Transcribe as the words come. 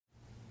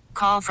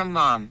call from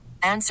mom.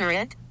 Answer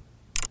it.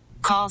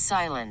 Call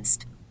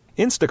silenced.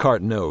 Instacart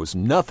knows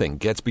nothing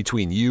gets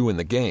between you and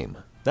the game.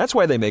 That's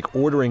why they make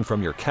ordering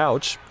from your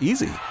couch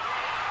easy.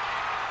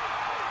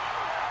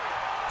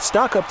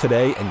 Stock up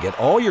today and get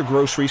all your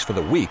groceries for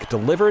the week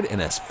delivered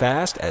in as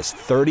fast as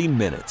 30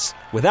 minutes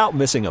without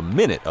missing a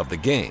minute of the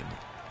game.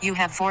 You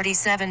have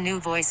 47 new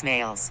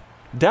voicemails.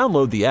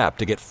 Download the app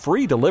to get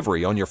free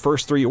delivery on your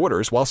first 3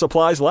 orders while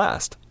supplies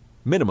last.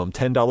 Minimum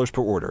 $10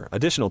 per order.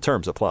 Additional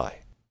terms apply.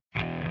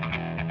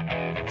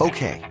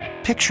 Okay,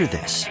 picture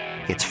this.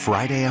 It's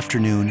Friday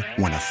afternoon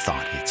when a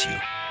thought hits you.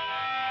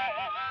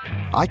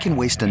 I can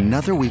waste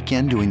another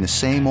weekend doing the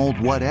same old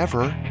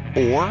whatever,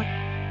 or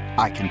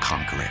I can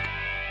conquer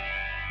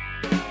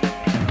it.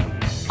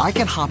 I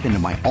can hop into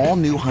my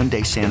all-new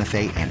Hyundai Santa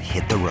Fe and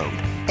hit the road.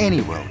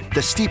 Any road.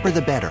 The steeper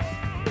the better.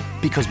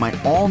 Because my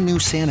all-new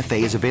Santa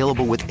Fe is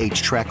available with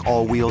H-Track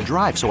all-wheel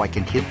drive, so I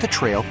can hit the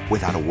trail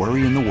without a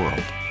worry in the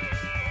world.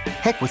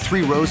 Heck, with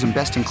 3 rows and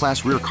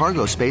best-in-class rear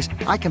cargo space,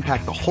 I can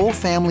pack the whole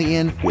family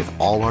in with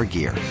all our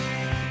gear.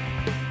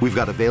 We've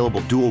got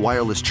available dual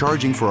wireless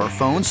charging for our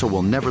phones, so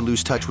we'll never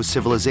lose touch with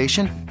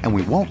civilization, and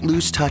we won't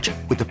lose touch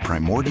with the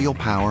primordial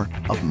power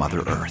of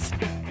Mother Earth.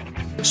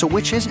 So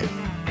which is it?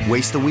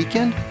 Waste the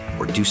weekend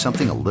or do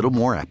something a little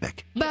more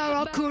epic?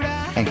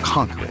 And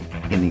conquer it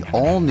in the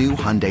all-new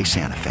Hyundai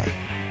Santa Fe.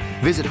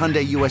 Visit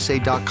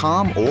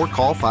HyundaiUSA.com or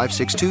call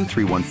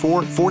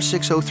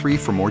 562-314-4603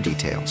 for more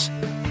details.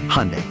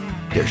 Hyundai,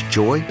 there's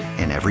joy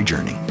in every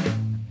journey.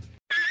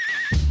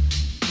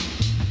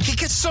 He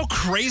gets so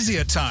crazy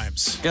at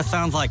times. Just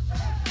sounds like...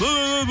 You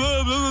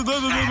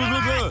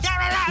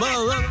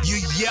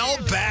yell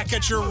back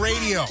at your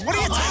radio. What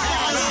are you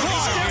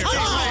talking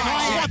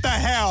about? What the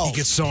hell? He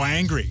gets so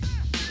angry.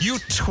 You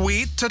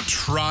tweet to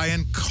try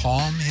and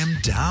calm him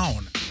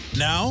down.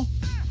 Now,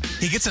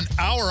 he gets an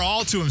hour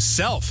all to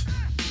himself.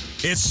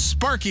 It's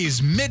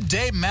Sparky's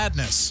Midday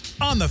Madness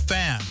on The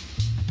Fan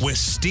with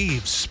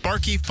Steve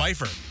Sparky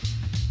Pfeiffer.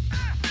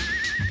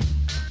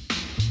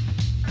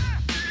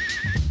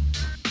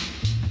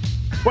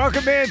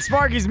 Welcome in,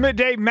 Sparky's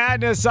Midday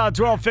Madness on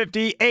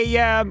 1250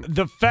 a.m.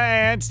 The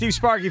Fan. Steve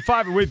Sparky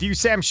Pfeiffer with you.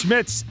 Sam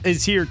Schmitz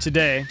is here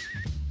today.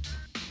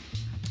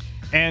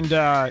 And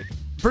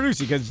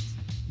producing, because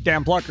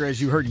Dan Plucker,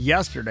 as you heard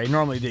yesterday,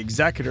 normally the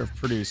executive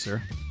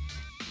producer,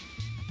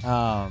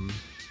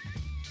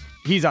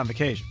 he's on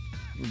vacation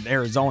in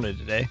Arizona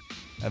today,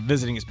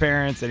 visiting his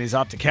parents, and he's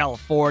off to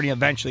California.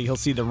 Eventually, he'll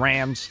see the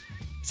Rams.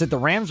 Is it the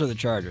Rams or the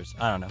Chargers?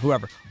 I don't know.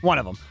 Whoever. One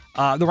of them.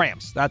 The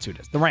Rams. That's who it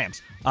is. The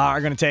Rams are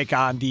going to take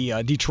on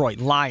the Detroit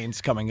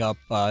Lions coming up,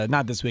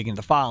 not this weekend,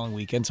 the following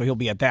weekend. So he'll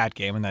be at that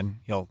game, and then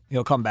he'll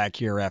come back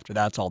here after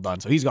that's all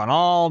done. So he's gone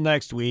all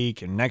next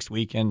week and next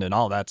weekend and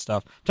all that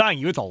stuff. I'm telling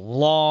you, it's a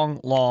long,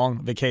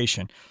 long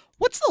vacation.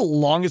 What's the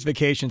longest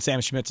vacation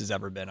Sam Schmitz has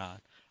ever been on?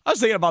 I was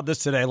thinking about this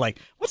today. Like,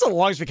 what's the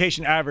longest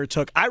vacation I ever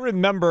took? I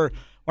remember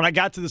when I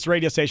got to this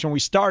radio station, when we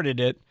started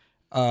it,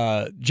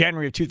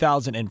 January of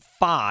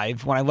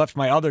 2005, when I left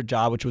my other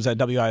job, which was at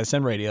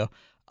WISN Radio,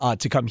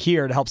 to come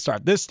here to help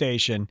start this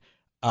station.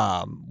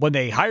 When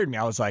they hired me,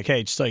 I was like,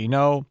 hey, just so you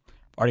know,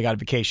 I've already got a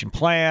vacation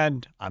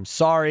planned. I'm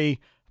sorry,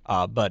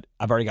 but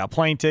I've already got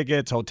plane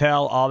tickets,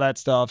 hotel, all that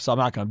stuff, so I'm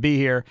not going to be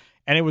here.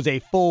 And it was a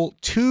full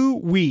 2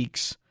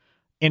 weeks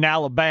in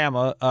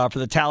Alabama for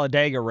the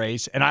Talladega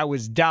race, and I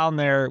was down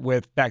there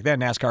with, back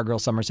then, NASCAR girl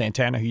Summer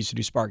Santana, who used to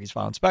do Sparky's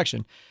Final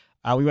Inspection.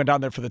 We went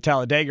down there for the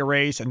Talladega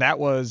race, and that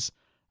was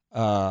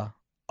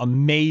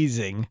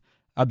amazing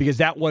because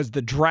that was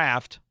the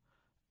draft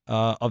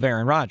of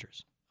Aaron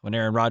Rodgers, when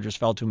Aaron Rodgers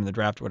fell to him in the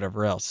draft or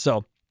whatever else.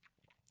 So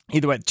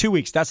either way, 2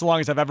 weeks, that's the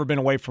longest I've ever been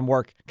away from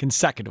work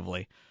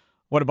consecutively.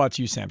 What about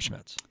you, Sam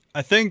Schmitz?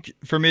 I think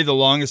for me, the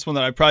longest one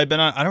that I've probably been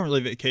on, I don't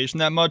really vacation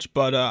that much,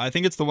 but I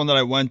think it's the one that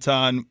I went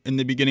on in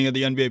the beginning of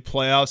the NBA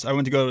playoffs. I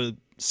went to go to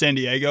San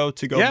Diego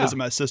to go visit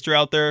my sister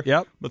out there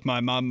with my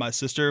mom and my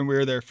sister, and we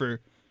were there for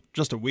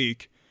just a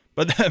week.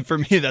 But for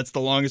me, that's the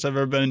longest I've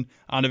ever been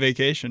on a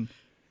vacation.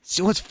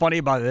 So what's funny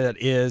about it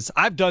is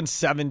I've done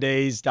 7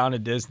 days down to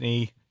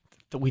Disney.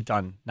 We've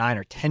done 9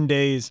 or 10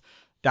 days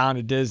down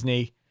to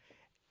Disney.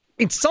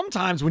 And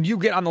sometimes when you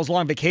get on those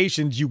long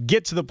vacations, you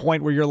get to the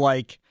point where you're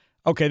like,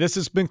 okay, this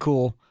has been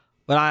cool,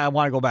 but I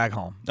want to go back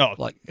home. Oh,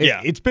 like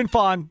it's been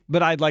fun,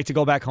 but I'd like to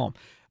go back home.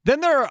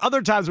 Then there are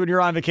other times when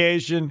you're on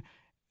vacation,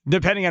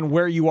 depending on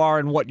where you are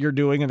and what you're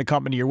doing and the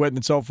company you're with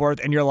and so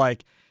forth, and you're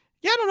like,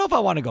 yeah, I don't know if I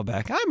want to go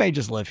back. I may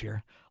just live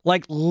here.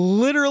 Like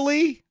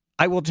literally,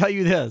 I will tell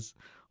you this.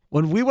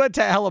 When we went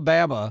to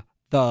Alabama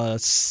the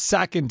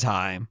second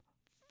time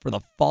for the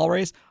fall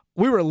race,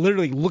 we were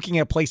literally looking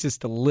at places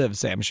to live,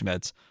 Sam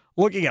Schmitz.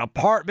 Looking at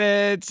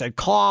apartments and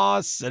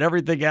costs and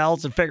everything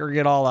else and figuring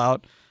it all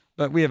out.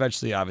 But we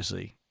eventually,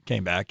 obviously,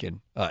 came back and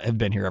have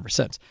been here ever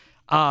since.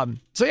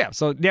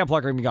 So Dan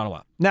Plucker and me gone a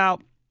while. Now,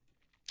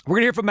 we're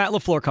going to hear from Matt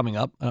LaFleur coming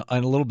up in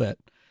a little bit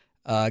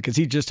because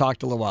he just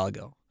talked a little while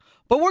ago.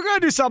 But we're going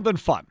to do something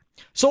fun.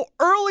 So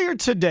earlier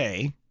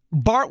today,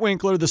 Bart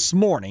Winkler this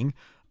morning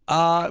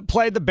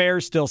played the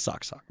Bears Still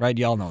Suck song, right?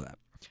 Y'all know that.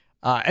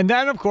 And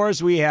then, of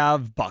course, we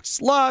have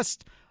Buck's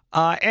Lust.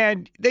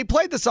 And they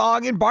played the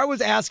song, and Bart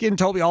was asking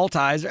Toby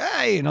Altizer,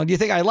 hey, do you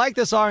think I like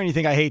this song or do you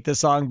think I hate this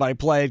song? But I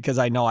play it because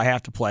I know I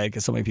have to play it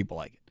because so many people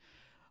like it.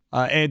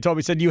 And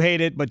Toby said, you hate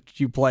it, but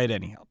you play it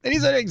anyhow. And he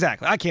said,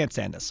 exactly, I can't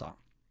stand this song.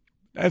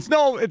 It's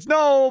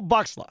no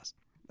Buck's Lust.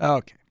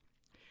 Okay.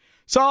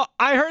 So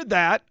I heard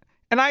that,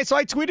 and I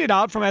tweeted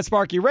out from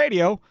 @Sparky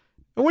Radio,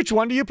 which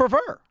one do you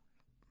prefer?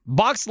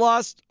 Buck's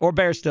Lust or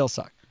Bears Still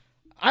Suck?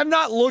 I've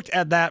not looked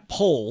at that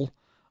poll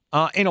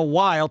in a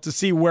while to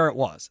see where it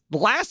was. The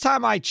last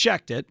time I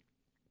checked it,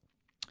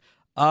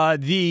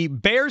 the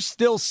Bears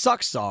Still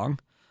Suck song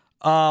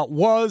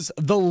was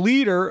the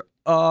leader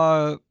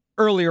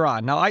earlier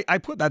on. Now, I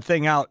put that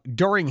thing out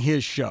during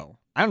his show.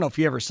 I don't know if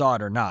you ever saw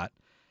it or not,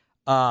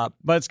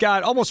 but it's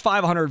got almost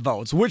 500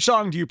 votes. Which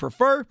song do you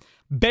prefer?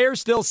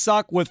 Bears Still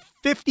Suck with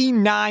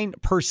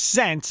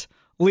 59%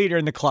 leader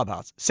in the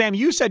clubhouse. Sam,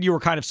 you said you were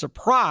kind of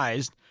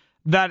surprised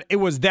that it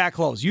was that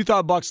close. You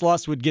thought Buck's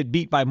Lust would get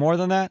beat by more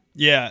than that?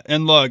 Yeah,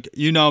 and look,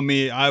 you know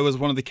me. I was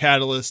one of the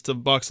catalysts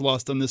of Buck's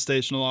Lust on this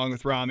station along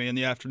with Rami in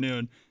the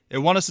afternoon. It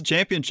won us a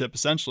championship,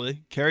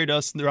 essentially. Carried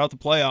us throughout the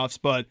playoffs,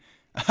 but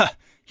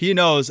he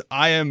knows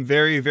I am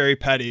very, very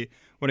petty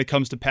when it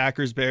comes to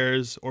Packers,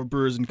 Bears, or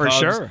Brewers and Cubs. For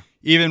sure.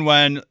 Even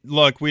when,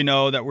 look, we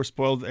know that we're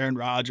spoiled with Aaron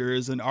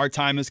Rodgers and our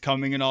time is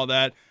coming and all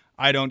that.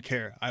 I don't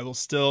care. I will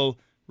still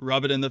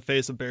rub it in the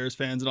face of Bears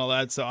fans and all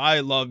that. So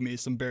I love me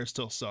some Bears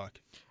Still Suck.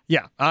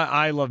 Yeah,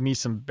 I love me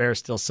some Bears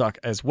Still Suck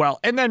as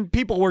well. And then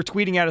people were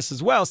tweeting at us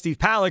as well. Steve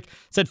Palick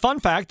said, fun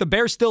fact, the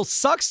Bears Still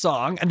Suck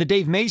song and the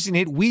Dave Mason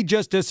hit We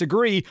Just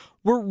Disagree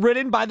were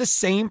written by the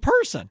same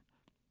person.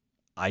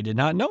 I did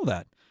not know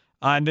that.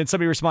 And then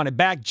somebody responded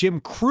back,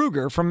 Jim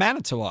Kruger from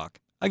Manitowoc.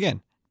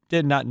 Again,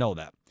 did not know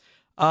that.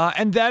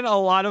 And then a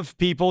lot of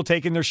people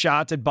taking their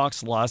shots at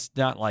Buck's Lust,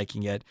 not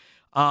liking it.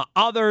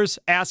 Others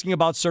asking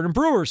about certain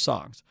Brewers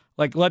songs.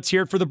 Like, let's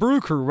hear it for the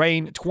Brew Crew,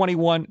 Rain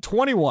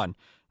 2121.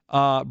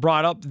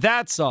 Brought up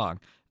that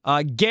song.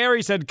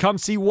 Gary said, come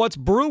see what's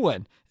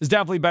brewing is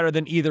definitely better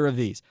than either of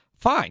these.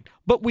 Fine.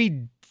 But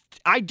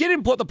I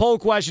didn't put the poll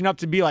question up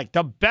to be like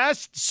the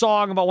best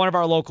song about one of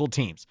our local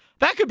teams.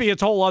 That could be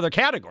its whole other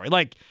category.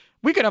 Like,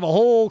 we could have a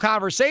whole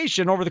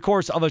conversation over the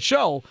course of a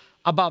show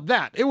about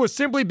that. It was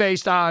simply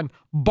based on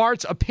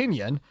Bart's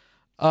opinion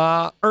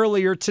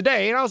earlier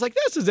today. And I was like,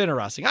 this is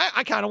interesting.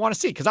 I kind of want to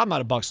see, because I'm not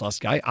a Buck's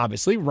Lust guy.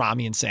 Obviously,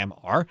 Rami and Sam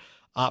are.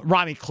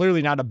 Rami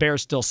clearly not a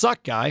Bears Still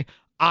Suck guy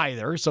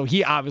either, so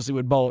he obviously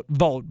would vote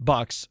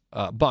Buck's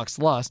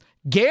Lust.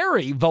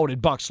 Gary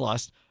voted Buck's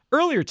Lust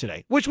earlier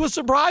today, which was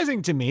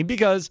surprising to me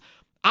because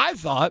I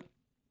thought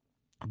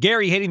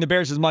Gary hating the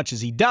Bears as much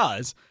as he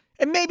does,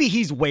 and maybe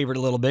he's wavered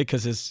a little bit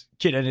because his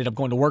kid ended up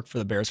going to work for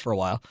the Bears for a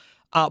while,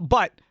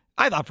 but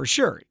I thought for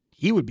sure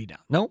he would be down.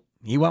 No,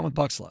 he went with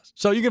Buck's Lust.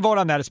 So you can vote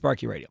on that at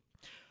Sparky Radio.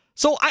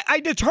 So I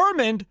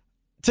determined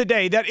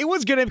today that it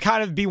was going to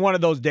kind of be one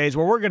of those days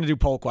where we're going to do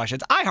poll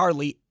questions. I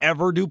hardly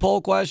ever do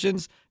poll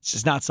questions. It's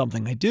just not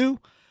something I do.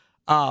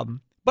 But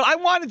I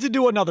wanted to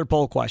do another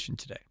poll question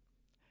today.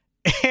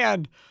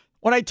 And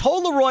when I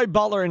told Leroy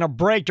Butler in a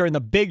break during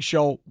the big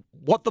show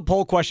what the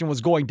poll question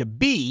was going to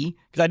be,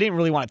 because I didn't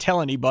really want to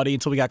tell anybody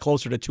until we got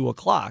closer to 2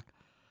 o'clock,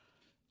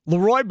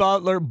 Leroy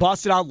Butler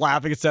busted out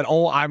laughing and said,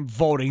 oh, I'm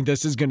voting.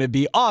 This is going to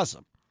be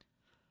awesome.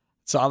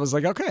 So I was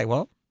like, okay,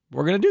 well,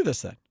 we're going to do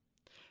this then.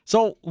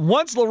 So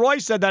once Leroy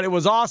said that it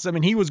was awesome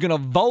and he was going to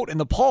vote in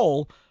the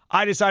poll,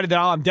 I decided that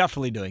I'm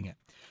definitely doing it.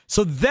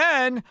 So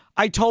then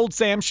I told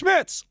Sam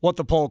Schmitz what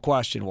the poll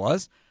question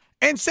was.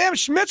 And Sam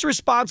Schmitz's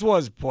response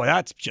was, boy,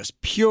 that's just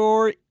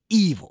pure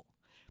evil.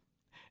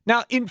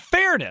 Now, in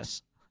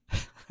fairness,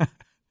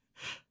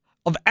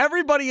 of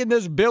everybody in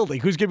this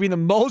building who's going to be the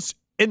most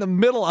in the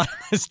middle on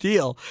this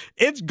deal,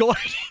 it's going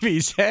to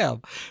be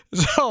Sam.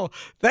 So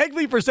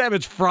thankfully for Sam,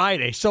 it's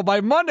Friday. So by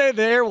Monday,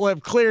 the air will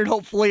have cleared,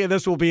 hopefully, and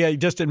this will be a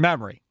distant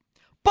memory.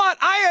 But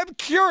I am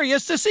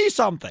curious to see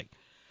something.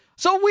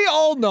 So we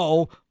all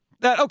know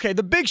that, okay,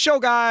 the big show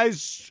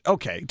guys,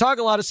 okay, talk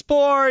a lot of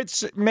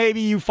sports.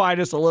 Maybe you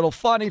find us a little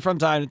funny from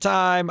time to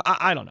time.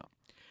 I don't know.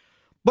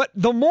 But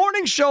the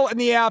morning show and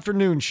the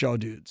afternoon show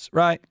dudes,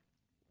 right?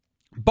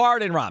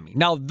 Bart and Rami.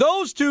 Now,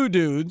 those two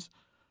dudes,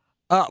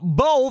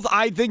 both,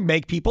 I think,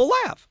 make people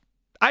laugh.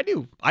 I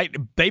do.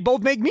 They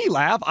both make me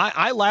laugh.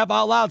 I laugh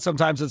out loud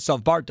sometimes at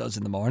stuff Bart does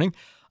in the morning.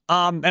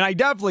 And I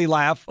definitely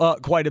laugh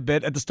quite a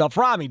bit at the stuff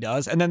Rami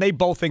does. And then they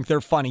both think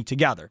they're funny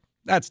together.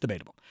 That's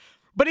debatable.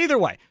 But either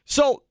way,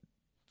 so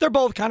they're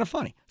both kind of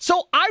funny.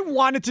 So I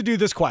wanted to do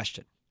this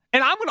question.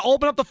 And I'm going to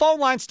open up the phone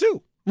lines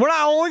too. We're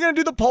not only going to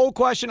do the poll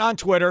question on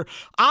Twitter.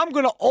 I'm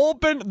going to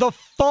open the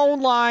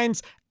phone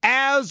lines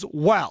as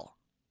well.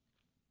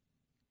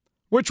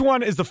 Which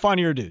one is the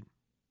funnier dude?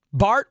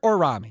 Bart or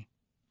Rami?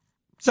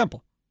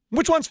 Simple.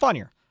 Which one's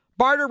funnier?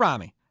 Bart or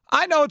Rami?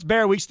 I know it's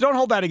Bear Week, so don't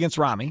hold that against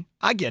Rami.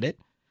 I get it.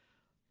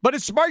 But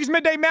it's Sparky's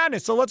Midday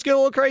Madness, so let's get a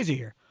little crazy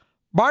here.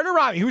 Bart or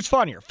Rami, who's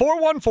funnier?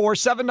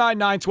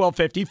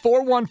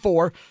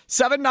 414-799-1250.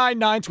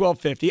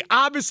 414-799-1250.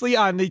 Obviously,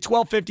 on the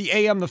 1250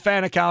 AM The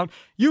Fan account,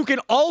 you can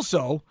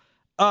also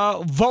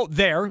vote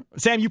there.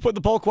 Sam, you put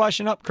the poll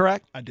question up,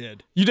 correct? I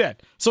did. You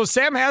did. So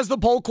Sam has the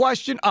poll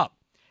question up.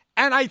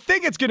 And I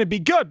think it's going to be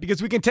good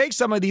because we can take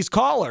some of these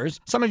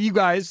callers, some of you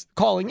guys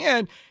calling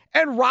in,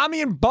 and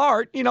Rami and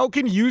Bart,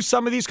 can use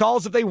some of these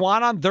calls if they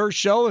want on their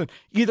show, and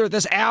either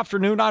this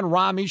afternoon on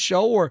Rami's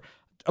show or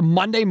a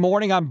Monday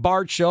morning on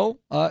Bart's show,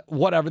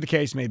 whatever the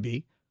case may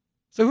be.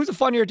 So who's a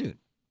funnier dude?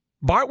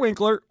 Bart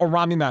Winkler or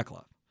Rami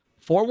Makloff?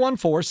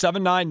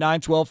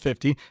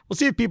 414-799-1250. We'll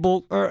see if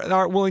people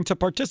are willing to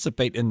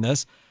participate in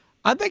this.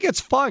 I think it's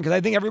fun because I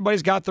think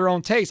everybody's got their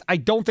own taste. I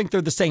don't think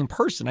they're the same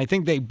person. I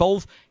think they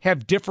both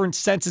have different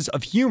senses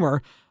of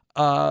humor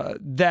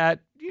that,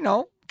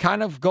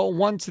 kind of go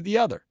one to the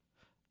other.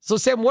 So,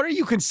 Sam, what are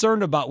you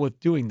concerned about with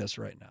doing this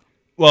right now?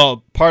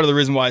 Well, part of the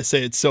reason why I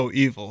say it's so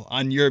evil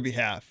on your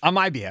behalf. On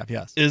my behalf,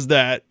 yes. Is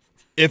that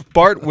if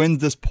Bart wins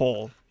this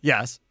poll.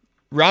 Yes.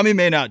 Rami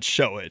may not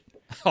show it.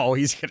 Oh,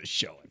 he's going to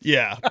show it.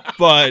 Yeah,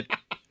 but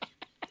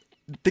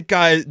the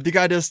guy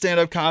does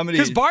stand-up comedy.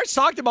 Because Bart's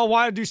talked about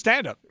wanting to do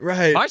stand-up.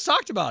 Right. Bart's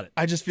talked about it.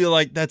 I just feel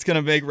like that's going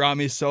to make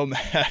Rami so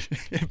mad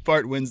if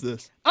Bart wins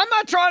this. I'm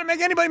not trying to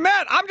make anybody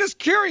mad. I'm just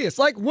curious.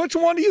 Which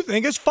one do you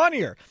think is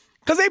funnier?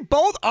 Because they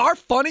both are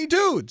funny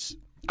dudes.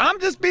 I'm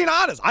just being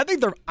honest. I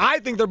think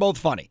they're both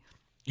funny.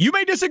 You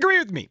may disagree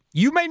with me.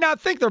 You may not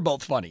think they're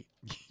both funny.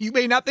 You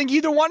may not think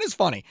either one is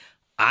funny.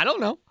 I don't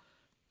know.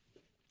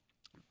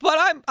 But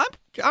I'm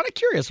kind of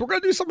curious. We're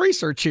going to do some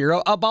research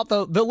here about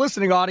the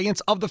listening audience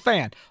of The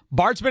Fan.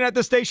 Bart's been at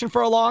this station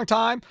for a long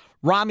time.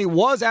 Rami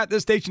was at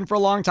this station for a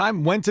long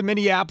time, went to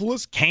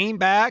Minneapolis, came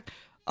back.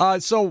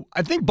 So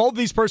I think both of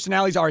these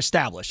personalities are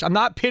established. I'm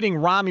not pitting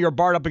Rami or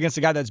Bart up against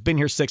a guy that's been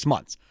here 6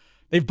 months.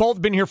 They've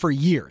both been here for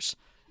years.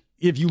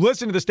 If you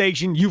listen to the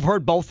station, you've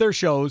heard both their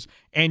shows,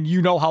 and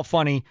you know how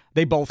funny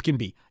they both can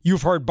be.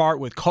 You've heard Bart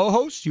with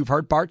co-hosts. You've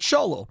heard Bart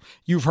solo.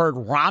 You've heard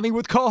Rami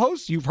with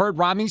co-hosts. You've heard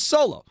Rami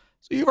solo.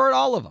 So you've heard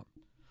all of them.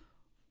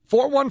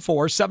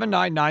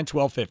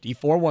 414-799-1250.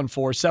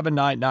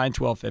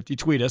 414-799-1250.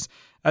 Tweet us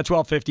at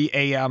 1250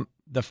 AM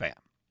The Fan.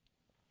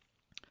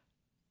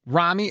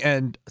 Rami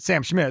and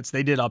Sam Schmitz,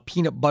 they did a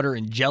peanut butter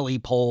and jelly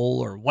poll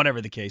or whatever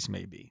the case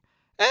may be.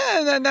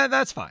 And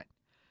that's fine.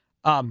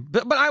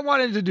 But I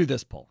wanted to do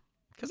this poll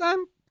because like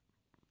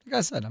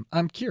I said,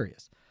 I'm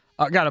curious.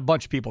 I got a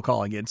bunch of people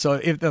calling in. So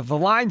if the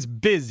line's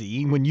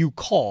busy when you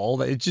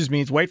call, it just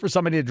means wait for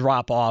somebody to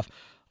drop off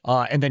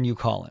and then you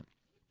call in.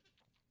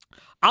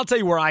 I'll tell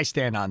you where I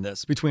stand on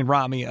this between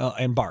Rami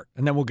and Bart,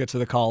 and then we'll get to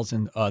the calls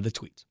and the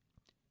tweets.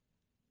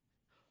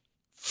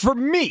 For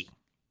me,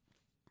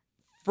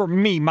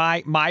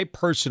 my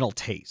personal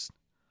taste,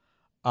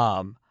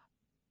 I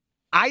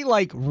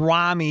like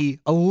Rami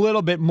a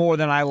little bit more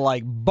than I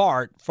like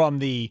Bart from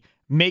the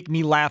make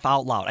me laugh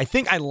out loud. I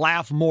think I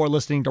laugh more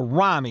listening to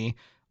Rami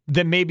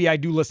than maybe I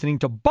do listening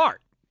to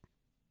Bart.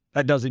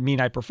 That doesn't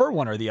mean I prefer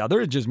one or the other.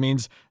 It just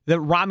means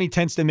that Rami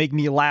tends to make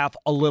me laugh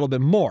a little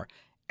bit more.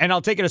 And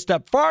I'll take it a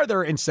step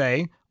farther and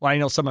say, well, I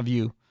know some of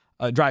you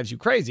drives you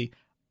crazy.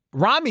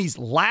 Rami's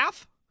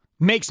laugh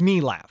makes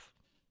me laugh.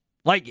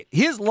 Like,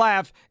 his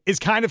laugh is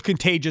kind of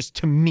contagious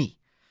to me.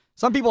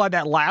 Some people have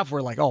that laugh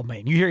where, like, oh,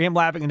 man, you hear him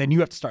laughing, and then you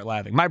have to start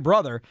laughing. My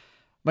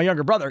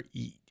younger brother,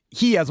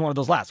 he has one of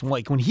those laughs.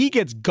 Like, when he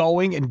gets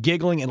going and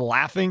giggling and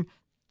laughing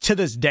to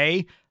this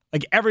day,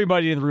 like,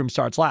 everybody in the room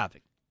starts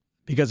laughing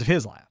because of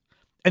his laugh.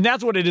 And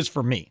that's what it is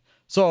for me.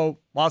 So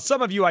while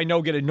some of you I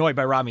know get annoyed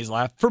by Rami's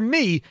laugh, for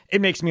me, it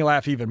makes me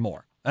laugh even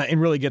more and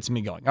really gets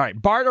me going. All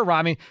right, Bart or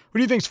Rami, who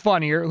do you think's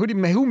funnier?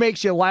 Who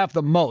makes you laugh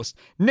the most?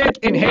 Nick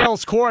in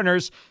Hales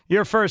Corners,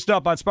 you're first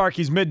up on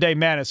Sparky's Midday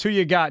Madness. Who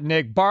you got,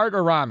 Nick, Bart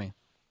or Rami?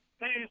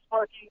 Hey,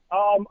 Sparky.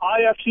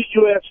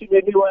 You actually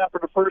made me laugh for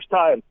the first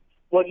time.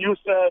 When you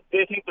said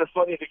they think they're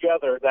funny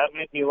together, that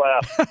made me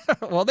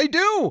laugh. Well, they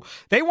do.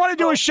 They want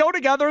to do a show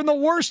together in the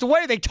worst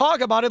way. They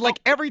talk about it like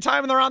every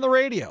time they're on the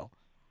radio.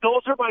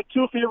 Those are my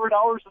two favorite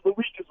hours of the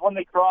week is when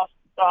they cross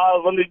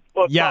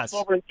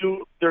over and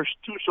do their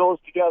two shows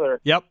together.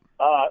 Yep.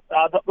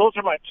 Those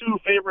are my two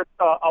favorite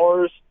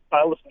hours.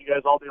 I listen to you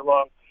guys all day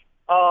long.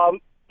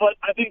 But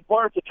I think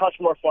Bart's a touch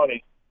more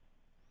funny.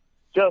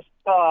 Just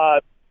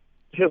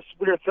his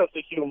weird sense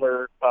of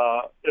humor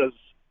is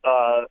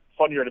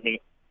funnier to me.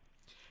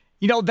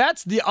 You know,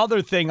 that's the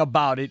other thing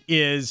about it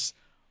is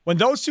when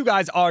those two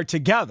guys are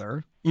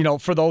together,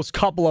 for those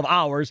couple of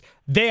hours,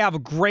 they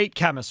have great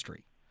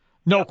chemistry.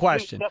 No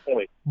question.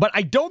 Definitely. But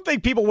I don't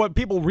think what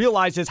people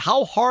realize is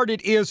how hard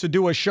it is to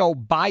do a show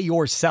by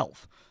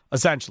yourself,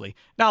 essentially.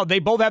 Now, they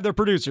both have their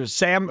producers.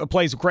 Sam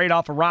plays great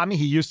off of Rami.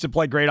 He used to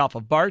play great off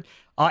of Bart.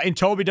 And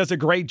Toby does a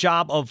great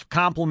job of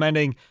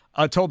complimenting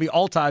Toby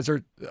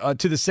Altizer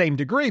to the same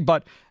degree.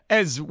 But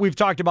as we've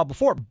talked about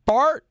before,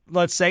 Bart,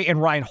 let's say,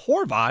 and Ryan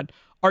Horvath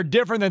are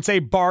different than, say,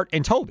 Bart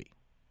and Toby.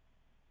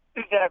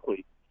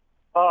 Exactly.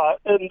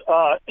 And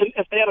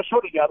if they had a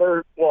show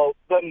together, well,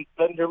 then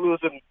you're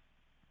losing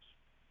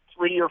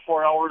 3 or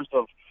 4 hours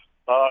of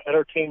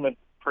entertainment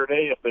per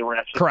day if they were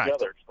actually Correct.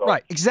 together. So.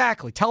 Right,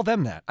 exactly. Tell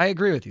them that. I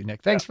agree with you,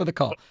 Nick. Thanks for the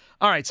call.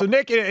 All right, so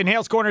Nick in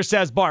Hale's Corner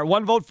says Bart.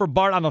 1 vote for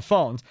Bart on the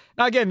phones.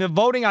 Now, again, the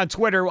voting on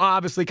Twitter will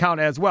obviously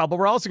count as well, but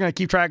we're also going to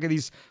keep track of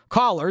these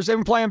callers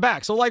and play them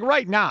back. So, like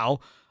right now,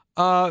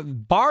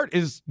 Bart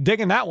is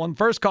digging that one.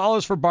 First call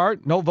is for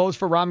Bart. No votes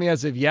for Rami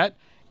as of yet.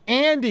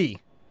 Andy,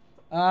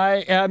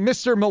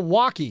 Mr.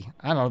 Milwaukee.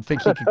 I don't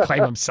think he can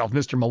claim himself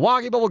Mr.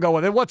 Milwaukee, but we'll go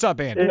with it. What's up,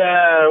 Andy?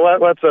 Yeah,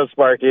 what's up,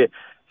 Sparky?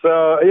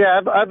 So,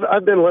 yeah,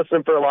 I've been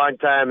listening for a long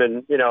time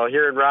and,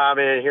 hearing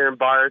Rami and hearing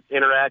Bart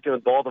interacting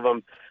with both of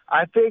them.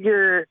 I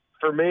figure,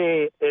 for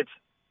me, it's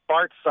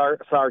Bart's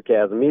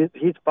sarcasm.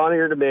 He's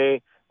funnier to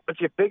me, but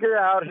you figure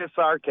out his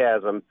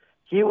sarcasm.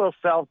 He will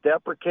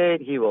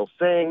self-deprecate. He will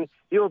sing.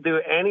 He will do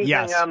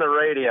anything on the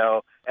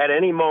radio at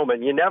any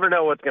moment. You never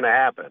know what's going to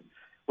happen.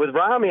 With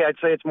Rami, I'd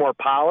say it's more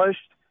polished,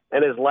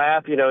 and his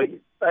laugh,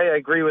 I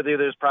agree with you,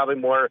 there's probably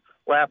more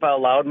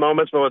laugh-out-loud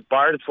moments, but with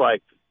Bart, it's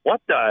like, what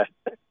the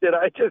did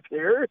I just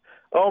hear?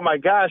 Oh, my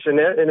gosh. And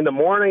in the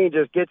morning, he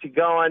just gets you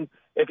going.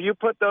 If you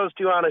put those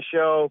two on a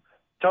show,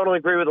 totally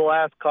agree with the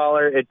last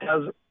caller. It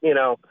does,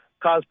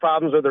 cause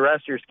problems with the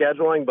rest of your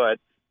scheduling. But,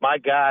 my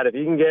God, if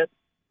you can get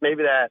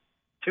maybe that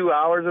 2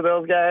 hours of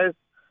those guys,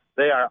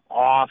 they are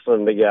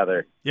awesome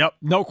together. Yep,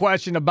 no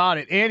question about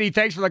it. Andy,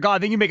 thanks for the call. I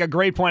think you make a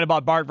great point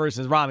about Bart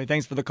versus Rami.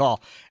 Thanks for the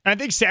call. And I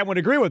think Sam would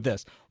agree with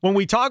this. When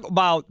we talk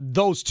about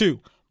those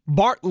two,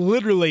 Bart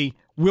literally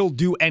will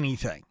do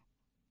anything.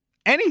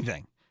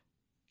 Anything.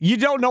 You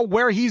don't know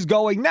where he's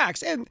going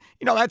next. And,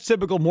 that's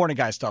typical morning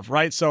guy stuff,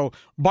 right? So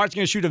Bart's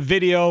going to shoot a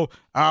video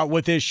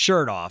with his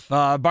shirt off.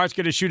 Bart's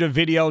going to shoot a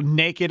video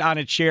naked on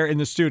a chair in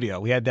the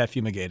studio. We had that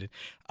fumigated.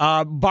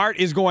 Bart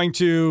is going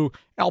to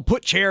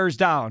put chairs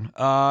down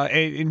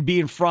and be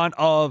in front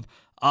of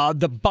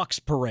the Bucks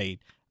parade.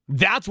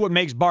 That's what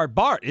makes Bart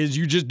Bart, is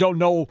you just don't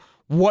know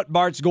what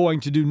Bart's going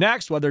to do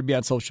next, whether it be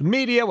on social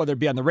media, whether it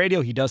be on the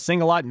radio. He does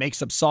sing a lot,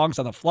 makes up songs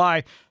on the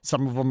fly.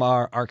 Some of them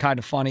are kind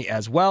of funny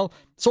as well.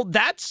 So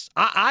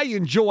I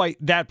enjoy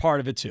that part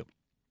of it too.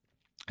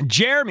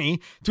 Jeremy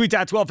tweets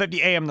at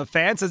 1250 AM The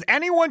Fan, says,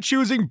 anyone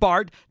choosing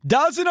Bart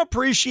doesn't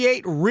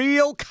appreciate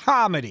real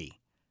comedy.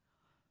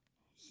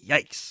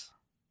 Yikes.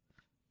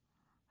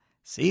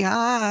 See,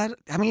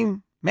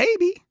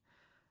 maybe.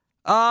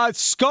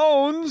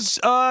 Scones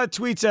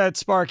tweets at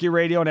Sparky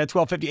Radio and at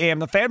 1250 AM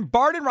The Fan.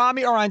 Bart and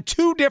Rami are on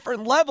two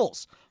different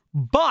levels,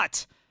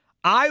 but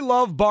I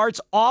love Bart's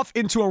off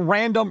into a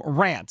random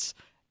rant.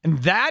 And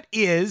that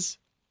is,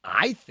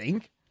 I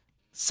think,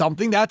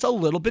 something that's a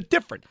little bit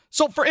different.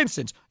 So, for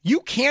instance,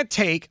 you can't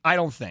take, I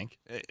don't think,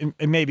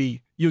 and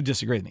maybe you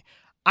disagree with me,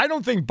 I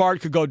don't think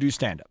Bart could go do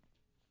stand-up.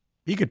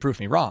 He could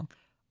prove me wrong.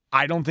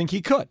 I don't think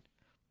he could.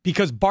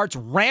 Because Bart's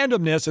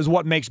randomness is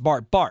what makes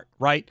Bart Bart,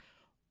 right?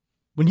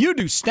 When you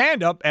do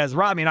stand-up, as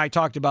Rami and I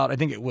talked about, I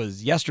think it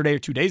was yesterday or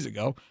 2 days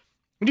ago,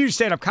 when you do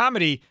stand-up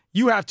comedy,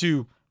 you have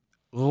to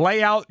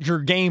lay out your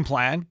game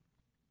plan,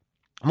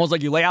 almost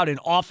like you lay out an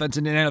offense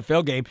in an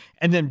NFL game,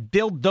 and then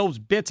build those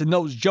bits and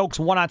those jokes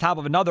one on top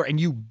of another, and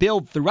you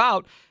build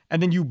throughout,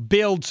 and then you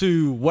build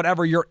to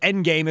whatever your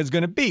end game is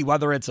going to be,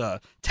 whether it's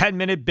a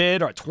 10-minute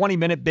bid or a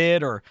 20-minute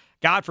bid, or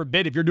God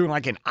forbid, if you're doing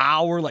like an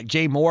hour, like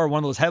Jay Moore,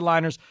 one of those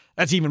headliners,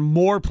 that's even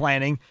more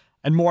planning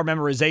and more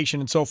memorization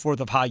and so forth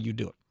of how you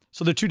do it.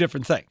 So they're two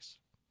different things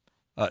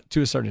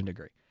to a certain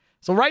degree.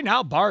 So right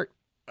now, Bart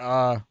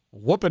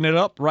whooping it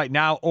up right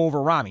now over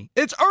Rami.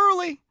 It's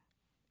early.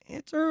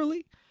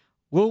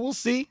 We'll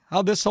see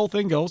how this whole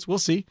thing goes. We'll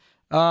see.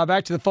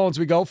 Back to the phones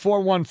we go.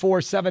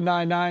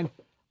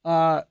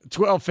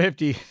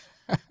 414-799-1250.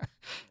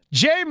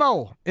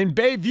 J-Mo in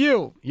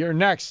Bayview. You're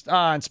next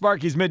on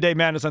Sparky's Midday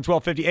Madness on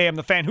 1250 AM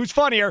The Fan. Who's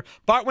funnier,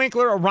 Bart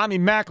Winkler or Rami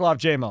Makloff,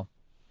 J-Mo?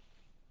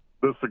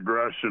 This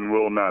aggression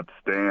will not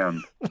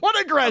stand. What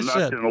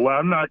aggression?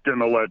 I'm not going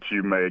to let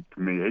you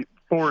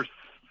force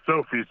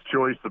Sophie's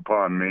choice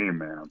upon me,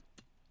 man.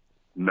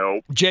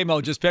 Nope.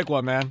 J-Mo, just pick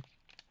one, man.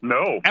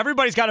 No.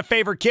 Everybody's got a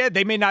favorite kid.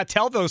 They may not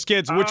tell those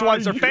kids which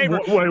one's their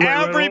favorite.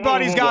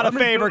 Everybody's got a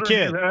favorite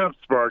kid. How many children do you have,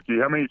 Sparky?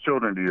 How many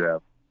children do you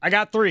have? I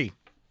got 3.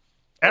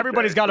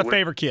 Everybody's got a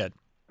favorite kid.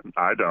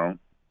 I don't.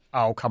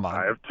 Oh, come on.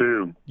 I have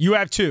 2. You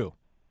have 2?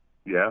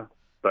 Yeah,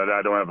 but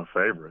I don't have a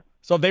favorite.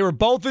 So if they were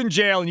both in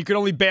jail and you could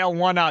only bail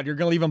one out, you're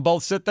going to leave them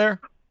both sit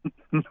there?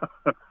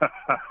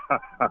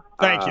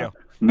 Thank you.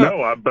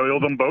 No, I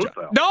bailed them both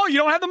out. No, you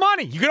don't have the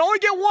money. You can only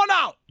get one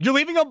out. You're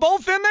leaving them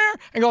both in there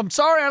and go, I'm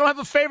sorry, I don't have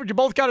a favorite. You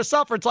both got to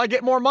suffer until I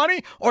get more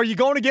money, or you're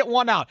going to get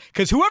one out.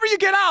 Because whoever you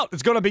get out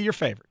is going to be your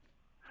favorite.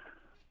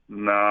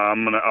 No,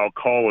 I'll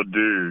call a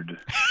dude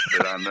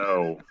that I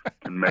know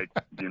can make.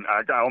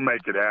 I'll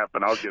make it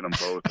happen. I'll get them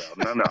both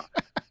out. No,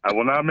 I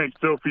will not make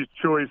Sophie's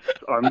choice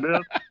on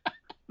this,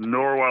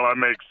 nor will I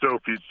make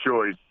Sophie's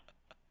choice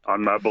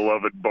on my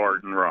beloved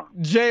Bart and Ron.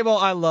 J-Mo,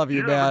 I love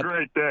you, man. Have a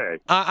great day.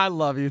 I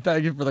love you.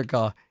 Thank you for the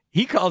call.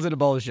 He calls into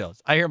both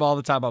shows. I hear him all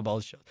the time on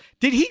both shows.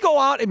 Did he go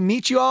out and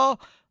meet you all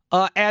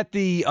at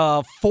the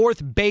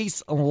fourth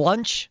base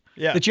lunch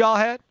that you all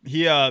had?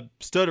 He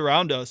stood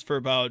around us for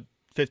about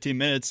 15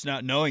 minutes,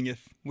 not knowing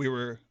if we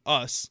were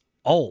us.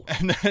 Oh.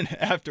 And then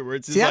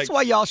afterwards, he's that's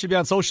why y'all should be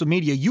on social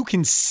media. You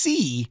can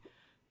see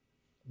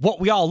what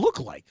we all look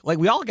like. Like,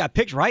 we all got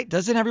pictures, right?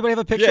 Doesn't everybody have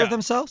a picture of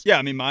themselves? Yeah,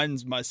 I mean,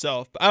 mine's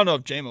myself. But I don't know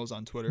if J-Mo's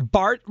on Twitter.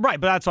 Bart,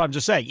 right, but that's what I'm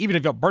just saying. Even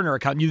if you have a burner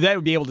account, you then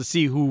would be able to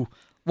see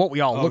what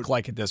we all look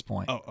like at this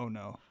point. Oh,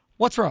 no.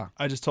 What's wrong?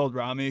 I just told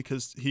Rami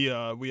because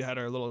we had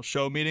our little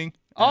show meeting.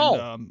 Oh.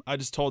 And, I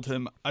just told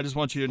him, I just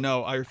want you to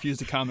know I refuse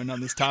to comment on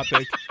this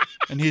topic.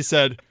 And he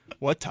said,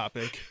 what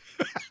topic?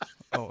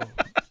 Oh,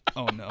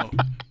 no.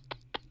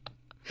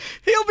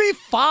 He'll be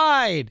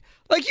fine.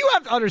 Like, you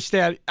have to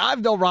understand,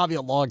 I've known Rami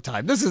a long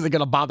time. This isn't going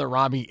to bother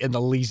Rami in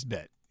the least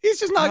bit. He's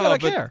just not going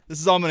to care.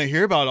 This is all I'm going to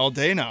hear about all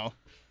day now,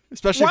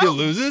 especially if he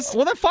loses.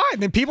 Well, then fine.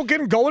 Then people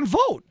can go and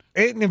vote.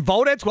 And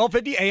vote at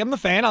 1250 AM The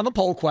Fan on the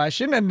poll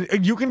question,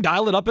 and you can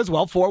dial it up as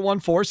well,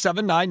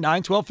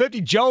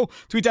 414-799-1250. Joe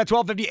tweets at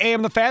 1250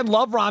 AM The Fan,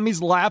 love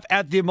Rami's laugh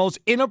at the most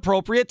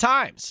inappropriate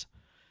times.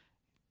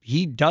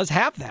 He does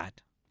have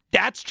that.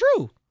 That's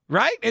true.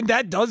 Right? And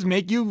that does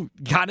make you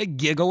kind of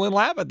giggle and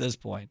laugh at this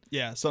point.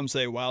 Yeah, some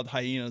say wild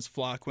hyenas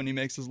flock when he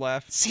makes his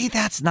laugh. See,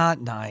 that's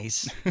not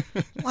nice.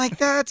 Like,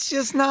 that's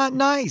just not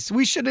nice.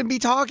 We shouldn't be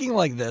talking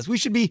like this. We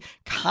should be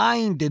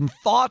kind and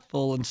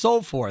thoughtful and so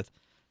forth.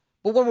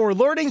 But what we're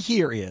learning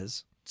here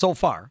is, so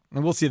far,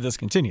 and we'll see if this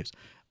continues,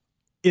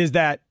 is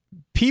that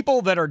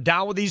people that are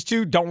down with these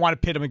two don't want to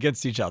pit them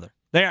against each other.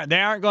 They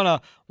aren't going to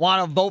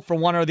want to vote for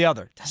one or the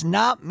other. Does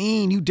not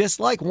mean you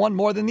dislike one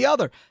more than the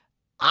other.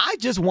 I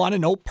just want to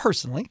know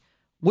personally,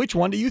 which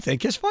one do you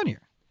think is funnier?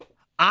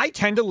 I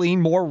tend to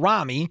lean more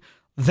Rami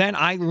than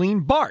I lean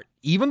Bart,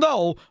 even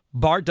though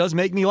Bart does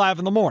make me laugh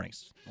in the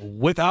mornings,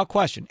 without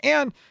question.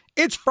 And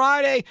it's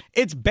Friday.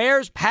 It's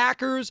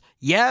Bears-Packers.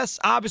 Yes,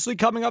 obviously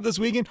coming up this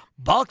weekend.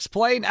 Bucks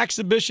play an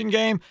exhibition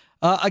game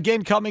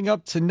again coming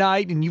up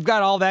tonight, and you've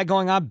got all that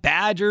going on.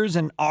 Badgers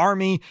and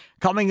Army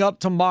coming up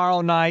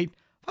tomorrow night.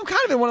 I'm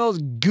kind of in one of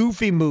those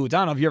goofy moods. I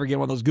don't know if you ever get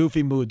one of those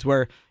goofy moods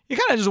where you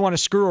kind of just want to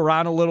screw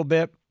around a little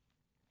bit.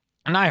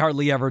 And I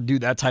hardly ever do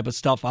that type of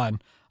stuff on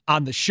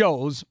the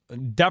shows.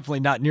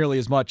 Definitely not nearly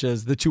as much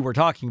as the two we're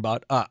talking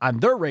about on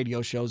their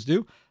radio shows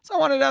do. So I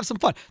wanted to have some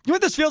fun. You know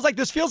what this feels like?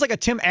 This feels like a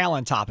Tim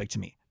Allen topic to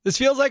me. This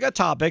feels like a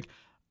topic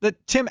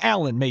that Tim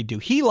Allen may do.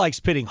 He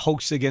likes pitting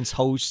hosts against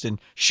hosts and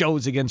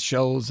shows against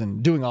shows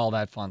and doing all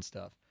that fun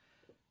stuff.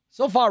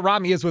 So far,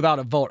 Rami is without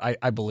a vote,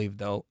 I believe,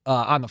 though,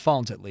 on the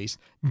phones at least.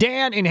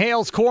 Dan in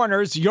Hales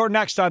Corners, you're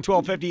next on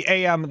 1250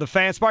 AM The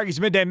Fan.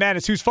 Sparky's Midday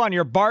Madness. Who's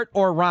funnier, Bart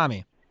or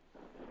Rami?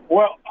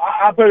 Well,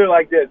 I'll put it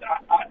like this.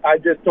 I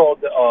just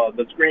told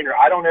the screener,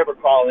 I don't ever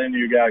call into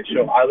you guys'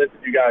 show. I listen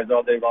to you guys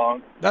all day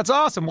long. That's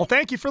awesome. Well,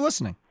 thank you for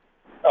listening.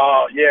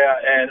 Yeah,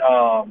 and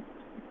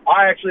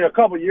I actually, a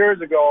couple years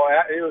ago,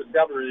 it was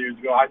several years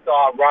ago, I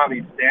saw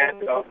Rami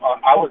stand up.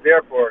 I was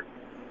there for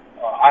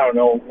I don't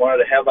know, one of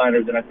the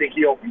headliners, and I think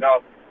he opened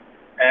up.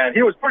 And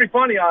he was pretty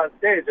funny on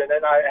stage, and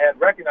then I had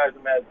recognized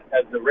him as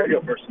the radio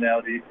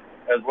personality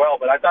as well,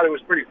 but I thought it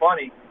was pretty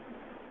funny.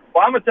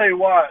 Well, I'm going to tell you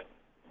what,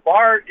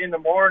 Bart in the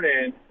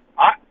morning,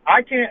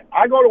 I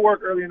go to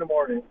work early in the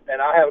morning,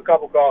 and I have a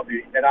cup of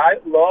coffee, and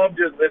I love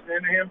just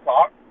listening to him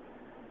talk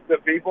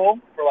to people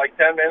for like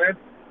 10 minutes,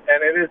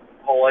 and it is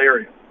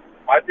hilarious.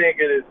 I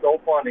think it is so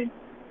funny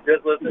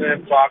just listening to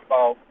him talk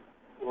about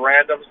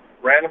random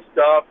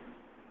stuff,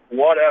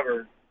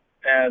 whatever,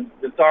 and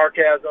the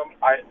sarcasm,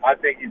 I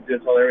think he's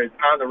just hilarious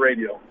on the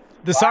radio.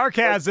 The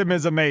sarcasm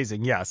is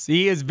amazing, yes.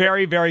 He is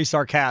very, very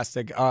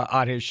sarcastic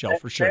on his show,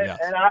 for sure, yes.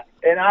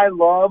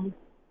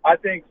 I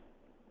think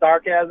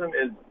sarcasm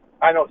is,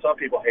 I know some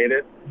people hate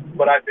it,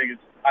 but I think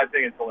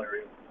it's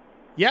hilarious.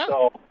 Yeah.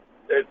 So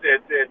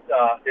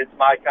it's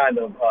my kind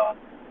of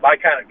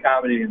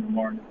comedy in the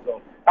morning.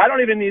 So I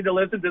don't even need to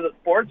listen to the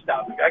sports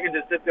topic. I can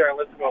just sit there and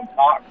listen to him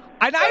talk.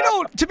 And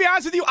to be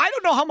honest with you, I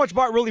don't know how much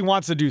Bart really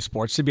wants to do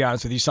sports, to be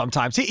honest with you,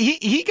 sometimes.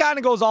 He kind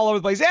of goes all over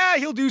the place. Yeah,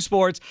 he'll do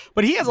sports,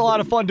 but he has a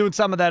lot of fun doing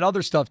some of that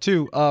other stuff,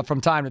 too,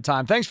 from time to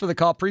time. Thanks for the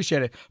call.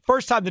 Appreciate it.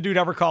 First time the dude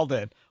ever called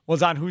in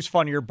was on Who's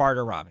Funnier, Bart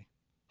or Rami.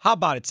 How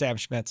about it, Sam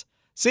Schmitz?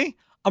 See?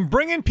 I'm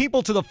bringing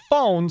people to the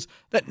phones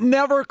that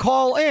never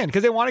call in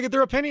because they want to get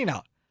their opinion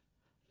out.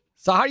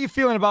 So how are you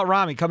feeling about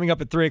Rami coming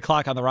up at 3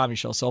 o'clock on the Rami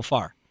Show so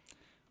far?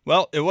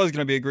 Well, it was going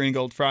to be a Green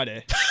Gold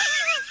Friday,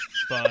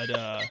 but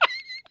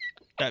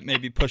that may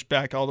be pushed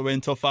back all the way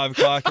until 5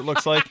 o'clock, it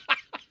looks like.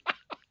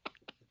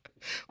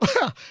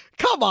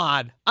 Come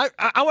on.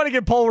 I want to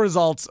get poll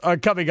results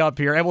coming up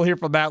here, and we'll hear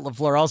from Matt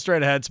LaFleur all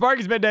straight ahead.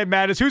 Sparky's Midday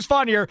Madness. Who's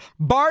funnier,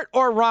 Bart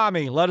or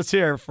Rami? Let us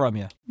hear from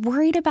you.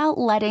 Worried about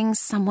letting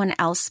someone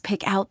else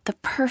pick out the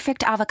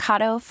perfect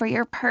avocado for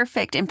your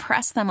perfect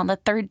impress them on the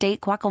third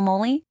date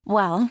guacamole?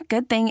 Well,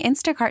 good thing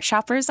Instacart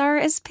shoppers are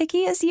as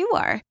picky as you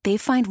are. They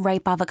find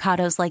ripe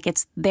avocados like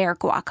it's their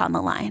guac on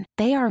the line.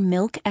 They are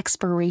milk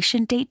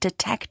expiration date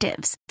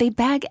detectives. They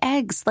bag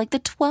eggs like the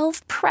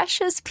 12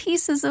 precious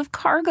pieces of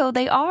cargo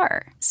they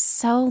are.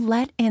 So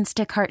let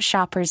Instacart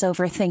shoppers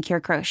overthink your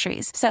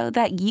groceries so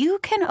that you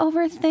can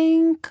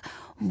overthink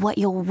what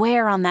you'll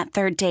wear on that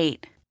third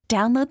date.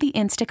 Download the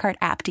Instacart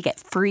app to get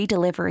free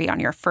delivery on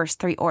your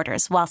first 3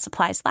 orders while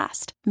supplies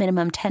last.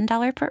 Minimum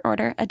 $10 per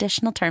order.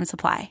 Additional terms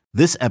apply.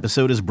 This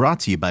episode is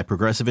brought to you by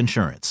Progressive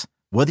Insurance.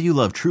 Whether you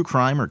love true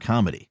crime or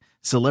comedy,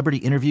 celebrity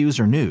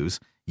interviews or news,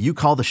 you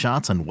call the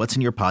shots on what's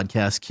in your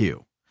podcast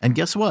queue. And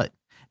guess what?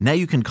 Now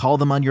you can call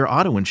them on your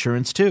auto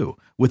insurance too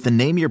with the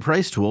Name Your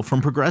Price tool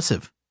from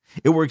Progressive.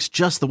 It works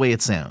just the way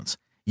it sounds.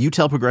 You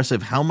tell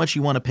Progressive how much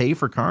you want to pay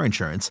for car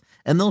insurance,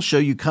 and they'll show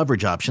you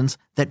coverage options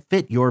that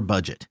fit your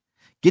budget.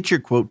 Get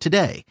your quote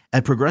today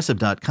at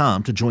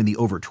Progressive.com to join the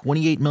over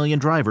 28 million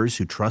drivers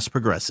who trust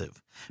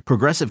Progressive.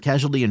 Progressive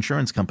Casualty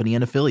Insurance Company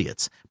and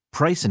Affiliates.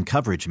 Price and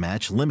coverage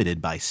match limited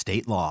by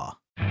state law.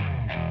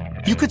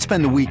 You could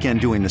spend the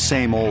weekend doing the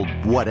same old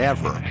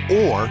whatever,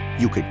 or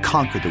you could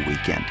conquer the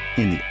weekend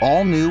in the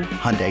all-new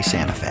Hyundai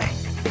Santa Fe.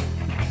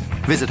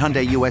 Visit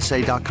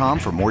HyundaiUSA.com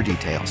for more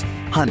details.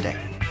 Hyundai,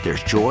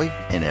 there's joy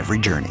in every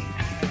journey.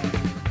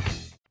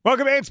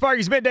 Welcome in,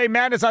 Sparky's Midday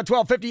Madness on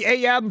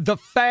 1250 a.m. The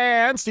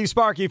Fan. Steve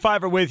Sparky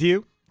Fiver with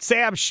you.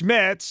 Sam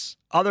Schmitz,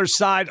 other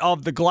side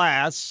of the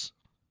glass.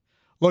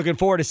 Looking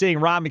forward to seeing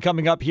Rami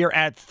coming up here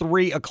at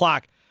 3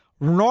 o'clock.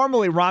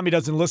 Normally, Rami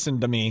doesn't listen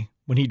to me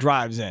when he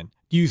drives in.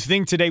 Do you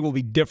think today will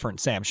be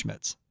different, Sam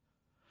Schmitz?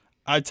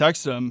 I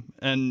texted him,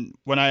 and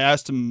when I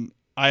asked him,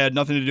 I had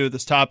nothing to do with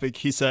this topic,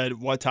 he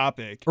said, what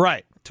topic?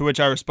 Right. To which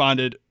I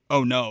responded,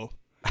 oh, no.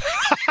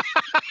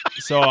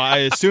 So I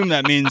assume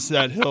that means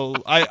that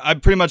I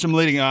pretty much am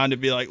leading on to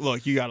be like,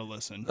 look, you got to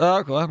listen.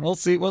 Okay, we'll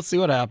see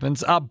what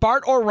happens.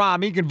 Bart or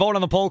Rami, you can vote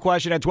on the poll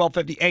question at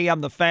 1250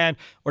 a.m. The Fan,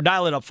 or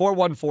dial it up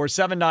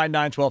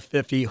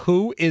 414-799-1250.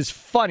 Who is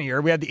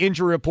funnier? We had the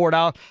injury report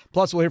out.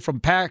 Plus, we'll hear from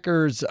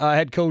Packers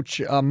head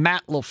coach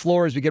Matt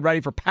LaFleur as we get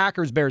ready for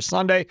Packers-Bears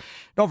Sunday.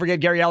 Don't forget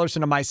Gary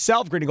Ellerson and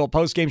myself. Green and Gold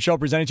postgame show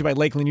presented to you by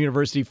Lakeland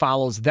University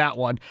follows that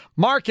one.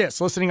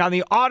 Marcus, listening on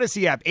the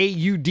Odyssey app,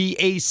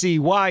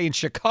 AUDACY in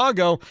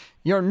Chicago.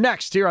 You're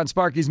next here on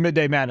Sparky's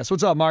Midday Madness.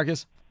 What's up,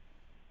 Marcus?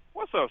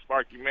 What's up,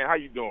 Sparky, man? How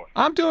you doing?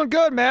 I'm doing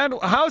good, man.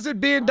 How's it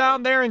being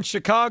down there in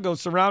Chicago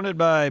surrounded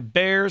by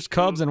Bears,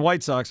 Cubs, and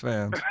White Sox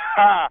fans?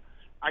 I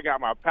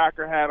got my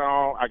Packer hat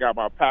on. I got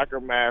my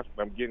Packer mask.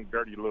 I'm getting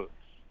dirty looks.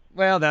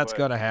 Well, that's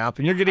going to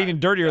happen. You're getting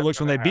even dirtier looks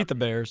when they beat the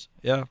Bears.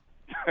 Yeah.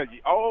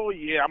 Oh,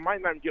 yeah. I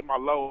might not get my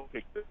low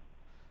picked up.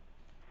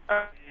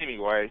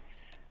 Anyway.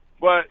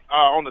 But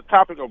on the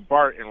topic of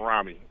Bart and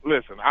Rami,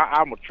 listen,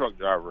 I'm a truck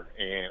driver,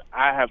 and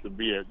I have to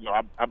be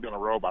I've been on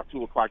the road by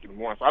 2 o'clock in the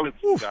morning, so I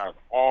listen to you guys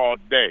all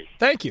day.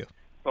 Thank you.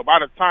 So by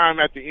the time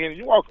at the end,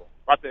 you're welcome.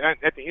 At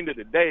the end of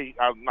the day,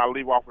 I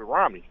leave off with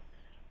Rami.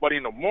 But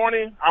in the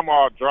morning, I'm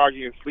all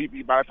druggy and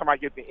sleepy. By the time I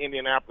get to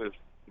Indianapolis,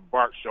 the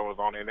Bart show is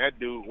on, and that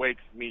dude wakes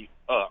me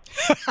up.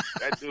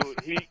 That dude,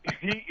 he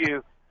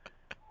is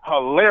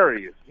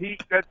hilarious.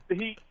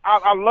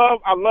 I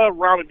love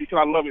Rami because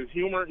I love his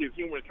humor. His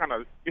humor is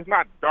it's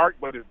not dark,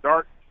 but it's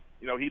dark.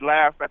 He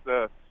laughs at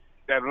that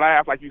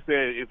laugh, like you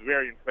said, is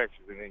very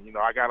infectious. And then,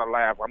 I got to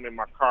laugh. I'm in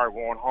my car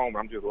going home, and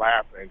I'm just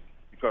laughing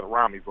because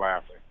Rami's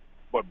laughing.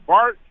 But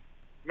Bart,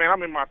 man,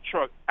 I'm in my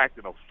truck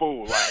acting a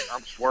fool, like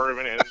I'm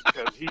swerving, and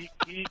because he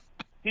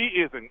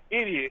is an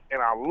idiot,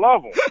 and I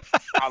love him.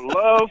 I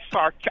love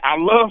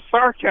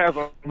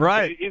sarcasm.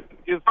 Right. It's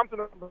something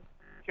about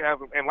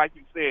sarcasm, and like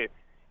you said,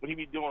 when he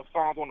be doing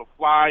songs on the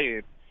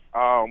fly,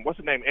 and what's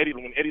his name,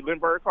 when Eddie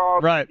Lindbergh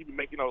calls, right, he be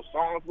making those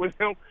songs with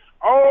him.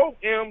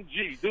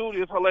 OMG, dude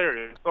is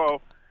hilarious.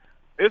 So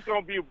it's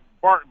gonna be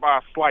Bart by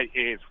a slight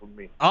edge for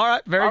me. All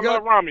right, very good. I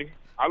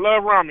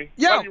love Rami.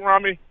 Yeah. Love you,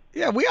 Rami.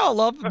 Yeah, we all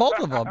love both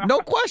of them. No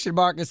question,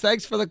 Marcus.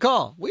 Thanks for the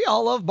call. We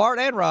all love Bart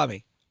and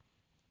Rami.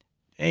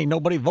 Ain't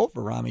nobody vote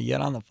for Rami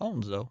yet on the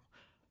phones, though.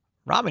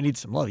 Rami needs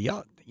some love.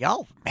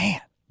 Y'all, man.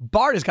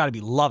 Bart has got to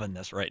be loving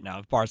this right now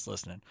if Bart's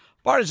listening.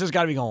 Bart has just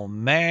got to be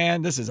going,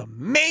 man, this is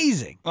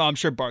amazing. Oh, I'm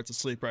sure Bart's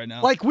asleep right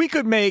now. Like we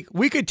could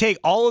take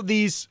all of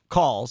these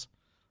calls,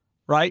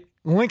 right,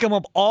 link them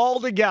up all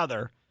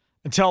together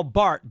and tell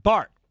Bart,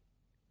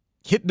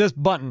 hit this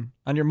button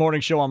on your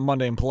morning show on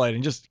Monday and play it,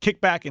 and just kick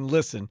back and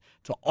listen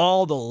to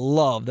all the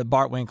love that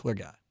Bart Winkler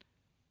got.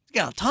 He's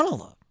got a ton of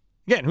love.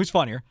 Again, who's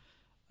funnier?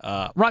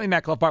 Rami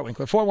McCluff, Bart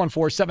Winkler,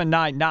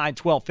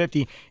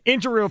 414-799-1250.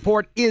 Injury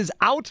report is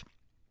out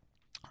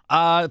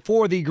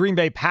for the Green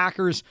Bay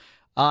Packers,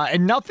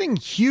 and nothing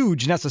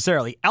huge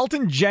necessarily.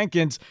 Elton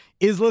Jenkins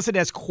is listed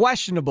as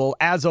questionable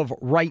as of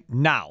right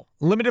now.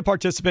 Limited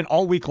participant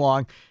all week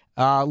long,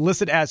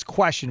 listed as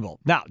questionable.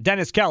 Now,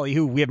 Dennis Kelly,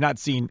 who we have not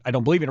seen, I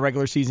don't believe, in a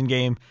regular season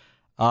game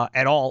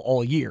at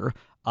all year,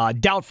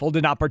 doubtful,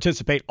 did not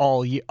participate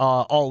all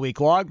week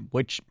long,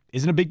 which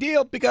isn't a big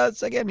deal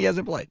because, again, he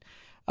hasn't played.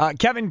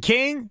 Kevin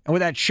King, and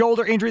with that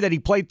shoulder injury that he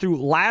played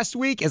through last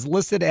week, is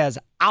listed as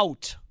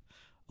out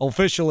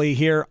officially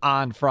here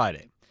on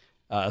Friday.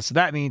 So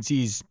that means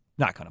he's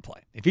not going to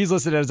play. If he's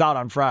listed as out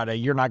on Friday,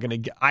 you're not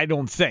going to, I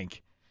don't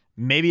think,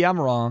 maybe I'm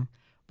wrong,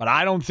 but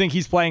I don't think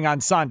he's playing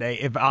on Sunday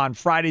if on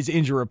Friday's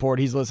injury report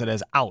he's listed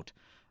as out.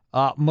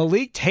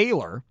 Malik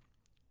Taylor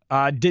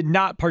did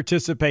not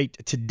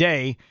participate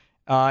today.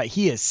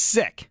 He is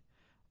sick.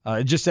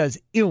 It just says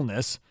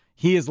illness.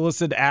 he is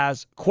listed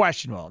as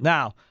questionable.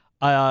 Now,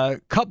 a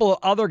couple of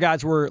other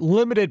guys were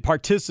limited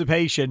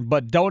participation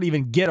but don't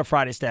even get a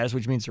Friday status,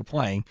 which means they're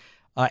playing.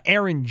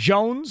 Aaron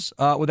Jones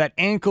with that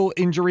ankle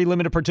injury,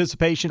 limited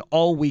participation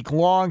all week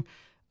long,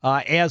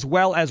 as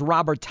well as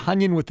Robert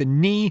Tonyan with the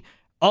knee,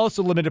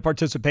 also limited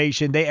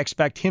participation. They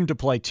expect him to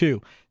play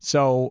too,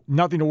 so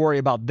nothing to worry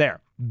about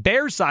there.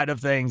 Bears side of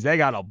things, they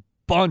got a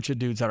bunch of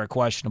dudes that are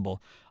questionable.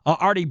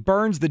 Artie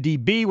Burns, the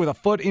DB with a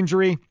foot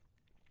injury,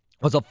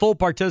 was a full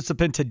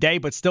participant today,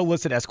 but still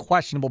listed as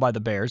questionable by the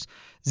Bears.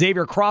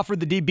 Xavier Crawford,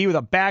 the DB with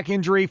a back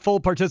injury, full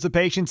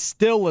participation,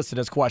 still listed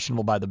as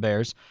questionable by the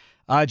Bears.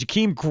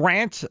 Jakeem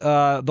Grant,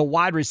 the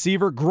wide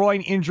receiver,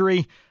 groin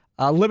injury,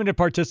 limited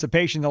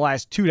participation the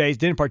last 2 days,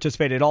 didn't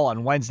participate at all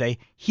on Wednesday.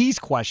 He's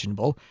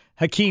questionable.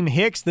 Hakeem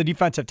Hicks, the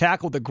defensive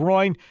tackle, the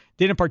groin,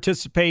 didn't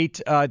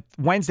participate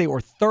Wednesday or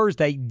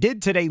Thursday,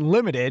 did today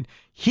limited.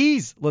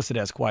 He's listed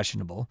as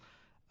questionable.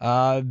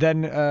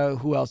 Then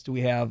who else do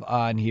we have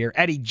on here?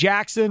 Eddie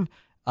Jackson,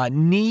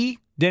 knee,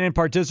 didn't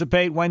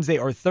participate Wednesday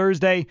or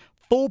Thursday.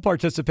 Full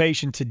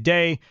participation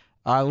today,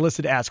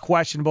 listed as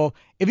questionable.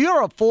 If you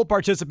are a full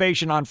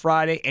participation on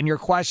Friday and you're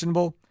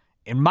questionable,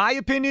 in my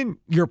opinion,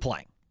 you're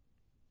playing.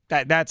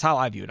 That's how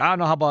I view it. I don't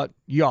know how about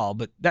y'all,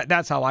 but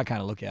that's how I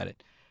kind of look at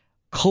it.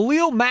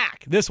 Khalil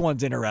Mack, this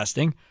one's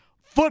interesting.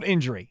 Foot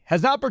injury.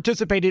 Has not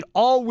participated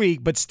all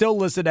week, but still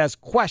listed as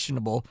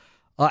questionable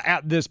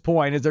at this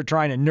point as they're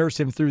trying to nurse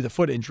him through the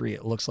foot injury,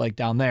 it looks like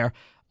down there.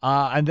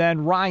 And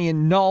then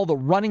Ryan Null, the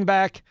running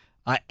back,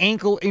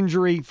 ankle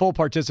injury, full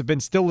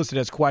participant, still listed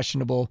as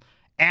questionable.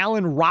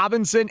 Allen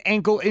Robinson,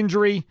 ankle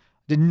injury,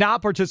 did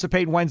not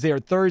participate Wednesday or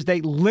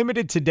Thursday,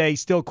 limited today,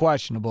 still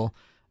questionable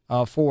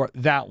for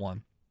that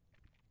one.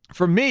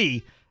 For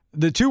me,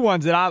 the two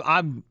ones that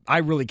I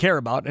really care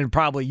about, and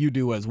probably you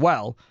do as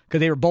well,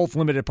 because they were both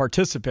limited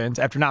participants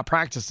after not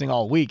practicing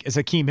all week, is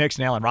Hakeem Hicks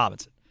and Allen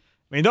Robinson.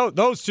 I mean,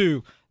 those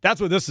two, that's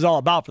what this is all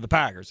about for the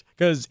Packers.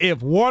 Because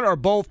if one or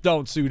both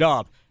don't suit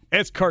up,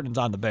 it's curtains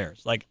on the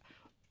Bears. Like,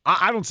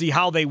 I don't see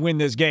how they win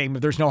this game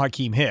if there's no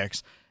Hakeem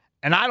Hicks.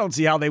 And I don't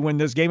see how they win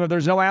this game if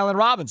there's no Allen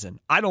Robinson.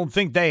 I don't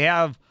think they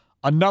have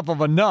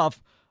enough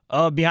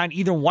behind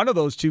either one of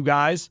those two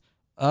guys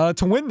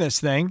to win this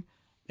thing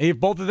if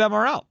both of them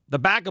are out. The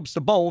backups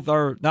to both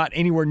are not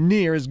anywhere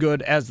near as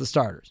good as the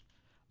starters.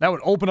 That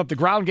would open up the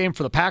ground game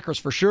for the Packers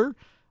for sure.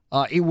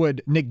 It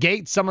would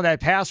negate some of that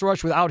pass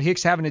rush without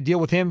Hicks having to deal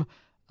with him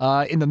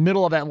in the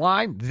middle of that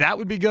line. That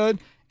would be good.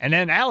 And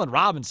then Allen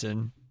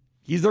Robinson,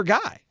 he's their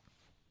guy. I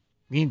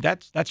mean,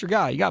 that's your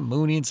guy. You got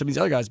Mooney and some of these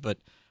other guys, but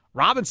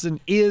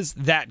Robinson is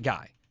that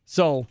guy.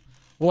 So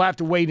we'll have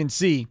to wait and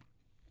see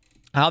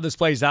how this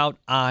plays out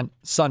on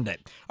Sunday.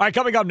 All right,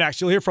 coming up next,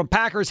 you'll hear from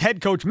Packers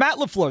head coach Matt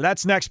LaFleur.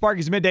 That's next.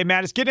 Sparky's Midday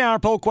Madness. Get in on our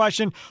poll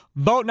question.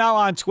 Vote now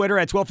on Twitter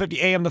at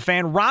 1250 AM The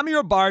Fan. Rami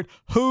or Bart,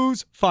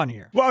 who's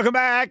funnier? Welcome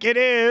back. It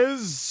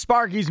is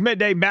Sparky's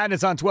Midday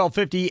Madness on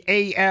 1250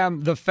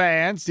 AM The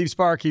Fan. Steve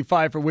Sparky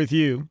Pfeiffer with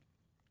you.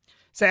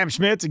 Sam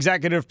Schmitz,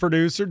 executive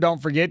producer.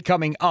 Don't forget,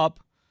 coming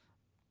up,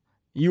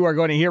 you are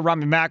going to hear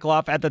Rami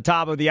Makloff at the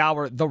top of the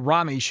hour, The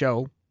Rami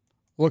Show.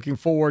 Looking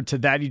forward to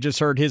that. You just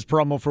heard his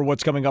promo for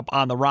what's coming up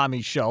on The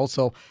Rami Show.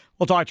 So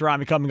we'll talk to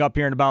Rami coming up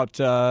here in about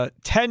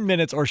 10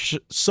 minutes or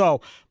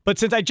so. But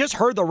since I just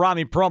heard the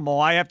Rami promo,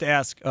 I have to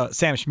ask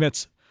Sam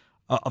Schmitz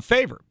a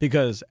favor.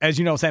 Because, as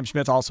you know, Sam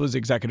Schmitz also is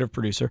executive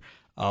producer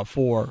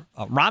for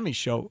Rami's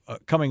show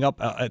coming up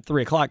at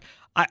 3 o'clock.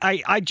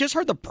 I just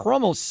heard the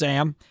promo,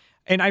 Sam,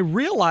 and I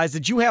realized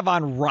that you have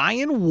on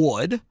Ryan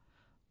Wood,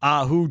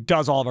 who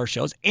does all of our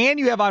shows, and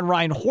you have on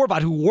Ryan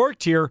Horvat, who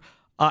worked here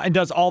and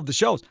does all of the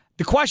shows.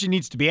 The question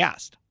needs to be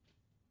asked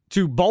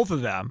to both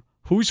of them.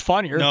 Who's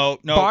funnier,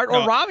 Bart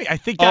or Rami? I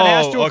think that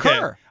has to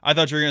occur. I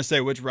thought you were going to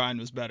say which Ryan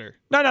was better.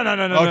 No.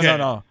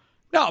 No,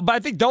 but I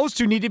think those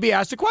two need to be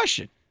asked a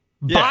question.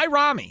 Yeah. By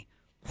Rami.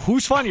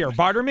 Who's funnier,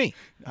 Bart or me?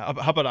 How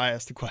about I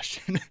ask the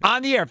question?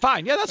 On the air.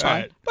 Fine. Yeah, that's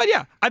fine. Right. But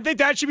yeah, I think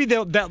that should be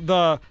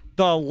the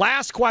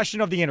last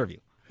question of the interview.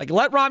 Like,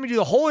 let Rami do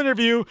the whole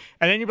interview,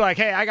 and then you'd be like,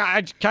 hey, can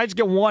I just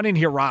get one in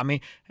here, Rami?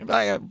 And be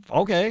like,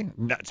 okay.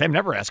 Sam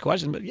never asks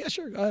questions, but yeah,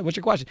 sure. What's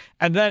your question?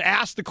 And then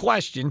ask the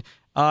question,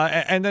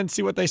 and then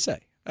see what they say.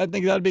 I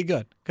think that'd be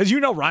good. Because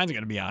you know Ryan's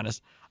going to be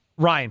honest.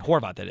 Ryan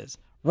Horvat, that is.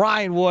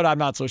 Ryan Wood, I'm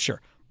not so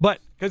sure. But,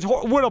 because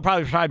Wood will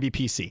probably be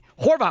PC.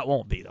 Horvat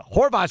won't be, though.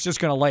 Horvat's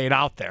just going to lay it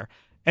out there.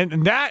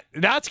 And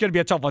that's going to be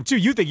a tough one, too.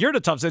 You think you're in a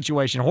tough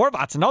situation.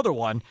 Horvat's another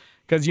one.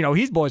 Because,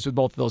 he's boys with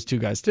both of those two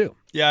guys, too.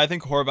 Yeah, I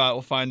think Horvat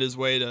will find his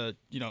way to,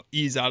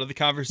 ease out of the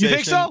conversation. You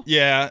think so?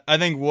 Yeah, I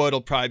think Wood will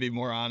probably be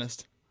more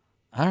honest.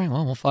 All right,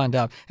 well, we'll find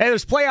out. Hey,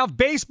 there's playoff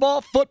baseball,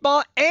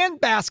 football,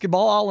 and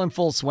basketball all in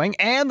full swing.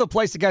 And the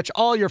place to catch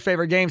all your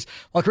favorite games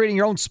while creating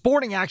your own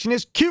sporting action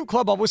is Q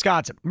Club of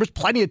Wisconsin. There's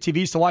plenty of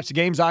TVs to watch the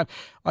games on.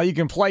 You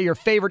can play your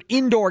favorite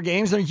indoor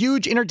games in a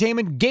huge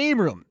entertainment game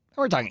room.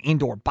 We're talking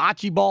indoor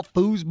bocce ball,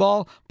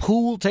 foosball,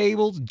 pool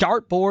tables,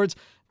 dartboards.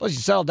 Plus, you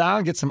settle down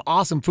and get some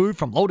awesome food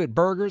from loaded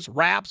burgers,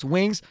 wraps,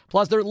 wings.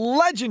 Plus, they're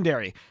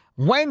legendary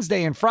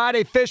Wednesday and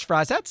Friday fish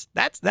fries.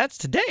 That's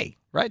today.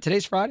 right?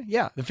 Today's Friday?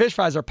 Yeah, the fish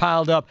fries are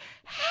piled up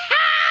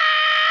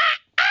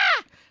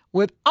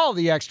with all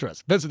the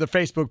extras. Visit the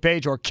Facebook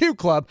page or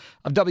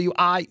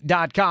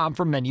QClubofWI.com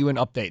for menu and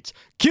updates.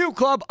 Q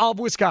Club of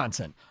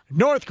Wisconsin,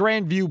 North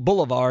Grandview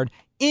Boulevard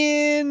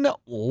in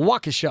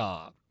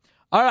Waukesha.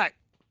 All right,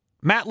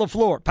 Matt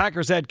LaFleur,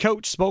 Packers head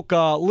coach, spoke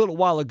a little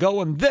while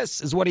ago, and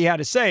this is what he had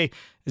to say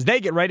as they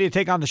get ready to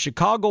take on the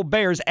Chicago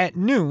Bears at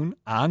noon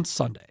on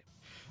Sunday.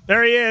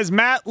 There he is,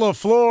 Matt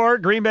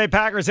LaFleur, Green Bay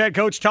Packers head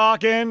coach,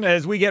 talking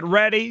as we get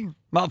ready.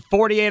 About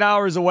 48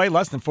 hours away,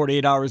 less than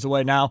 48 hours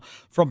away now,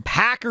 from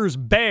Packers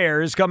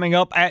Bears coming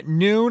up at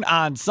noon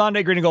on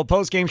Sunday. Green and Gold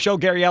postgame show,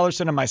 Gary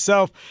Ellerson and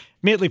myself.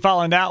 Immediately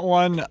following that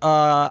one,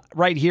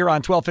 right here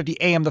on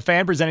 1250 AM The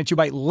Fan, presented to you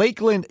by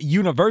Lakeland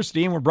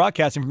University. And we're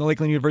broadcasting from the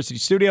Lakeland University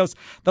studios,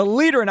 the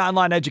leader in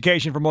online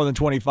education for more than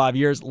 25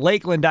 years,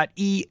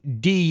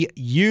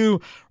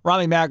 lakeland.edu.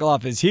 Rami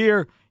Magaloff is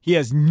here. He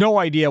has no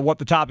idea what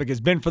the topic has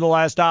been for the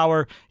last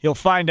hour. He'll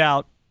find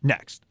out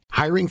next.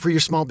 Hiring for your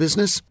small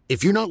business?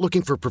 If you're not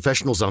looking for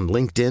professionals on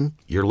LinkedIn,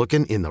 you're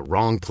looking in the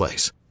wrong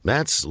place.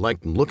 That's like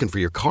looking for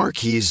your car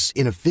keys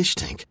in a fish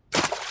tank.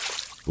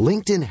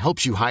 LinkedIn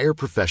helps you hire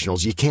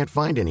professionals you can't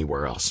find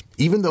anywhere else,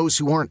 even those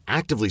who aren't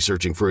actively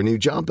searching for a new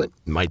job but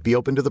might be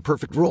open to the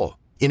perfect role.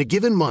 In a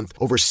given month,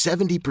 over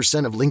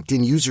 70% of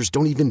LinkedIn users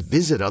don't even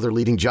visit other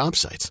leading job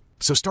sites.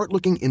 So start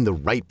looking in the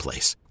right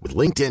place. With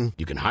LinkedIn,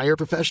 you can hire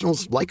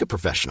professionals like a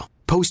professional.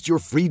 Post your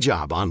free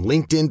job on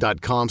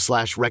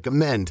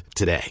linkedin.com/recommend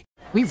today.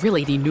 We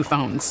really need new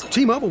phones.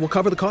 T-Mobile will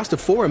cover the cost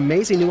of 4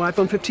 amazing new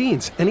iPhone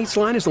 15s, and each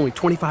line is only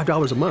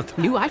 $25 a month.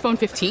 New iPhone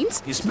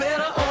 15s? It's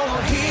better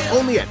over here.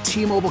 Only at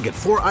T-Mobile, get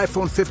 4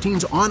 iPhone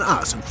 15s on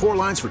us and 4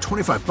 lines for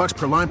 $25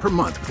 per line per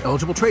month with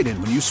eligible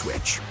trade-in when you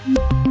switch.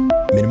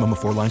 Minimum of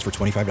 4 lines for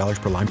 $25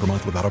 per line per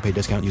month with autopay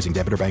discount using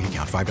debit or bank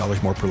account.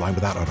 $5 more per line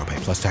without autopay,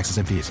 plus taxes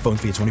and fees. Phone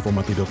fee at 24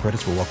 monthly bill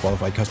credits for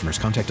well-qualified customers.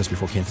 Contact us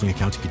before canceling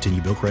account to continue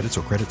bill credits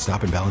or credit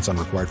stop and balance on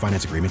required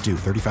finance agreement due.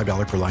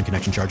 $35 per line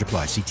connection charge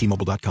applies. See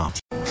T-Mobile.com.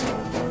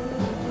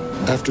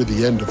 After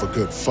the end of a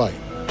good fight,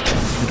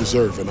 you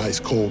deserve an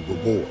ice-cold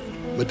reward.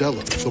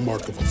 Modelo is the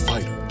mark of a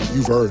fighter.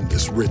 You've earned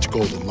this rich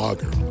golden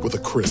lager with a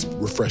crisp,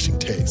 refreshing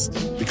taste.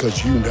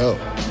 Because you know,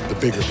 the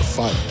bigger the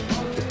fight,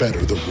 the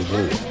better the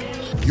reward.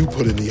 You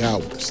put in the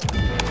hours,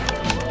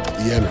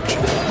 the energy,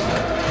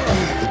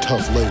 the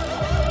tough labor.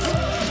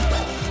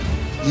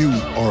 You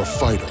are a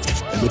fighter,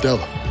 and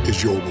Modelo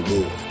is your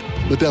reward.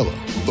 Modelo,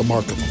 the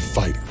mark of a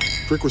fighter.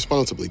 Drink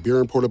responsibly. Beer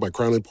imported by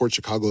Crown Imports,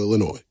 Chicago,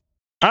 Illinois.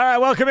 All right,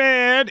 welcome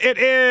in. It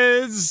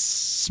is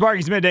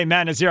Sparky's Midday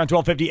Madness here on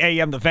 1250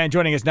 AM. The Fan.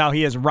 Joining us now,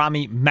 he is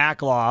Rami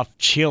Magaloff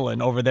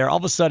chilling over there. All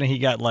of a sudden, he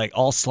got like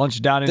all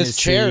slunched down in his seat. This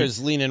chair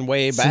is leaning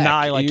way back. So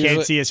now I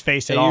can't see his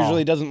face at all. It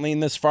usually doesn't lean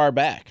this far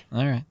back.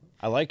 All right.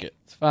 I like it.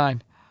 It's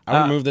fine.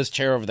 I would move this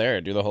chair over there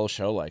and do the whole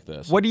show like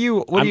this.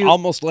 I'm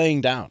almost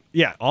laying down.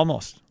 Yeah,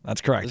 almost. That's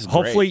correct.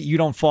 Hopefully you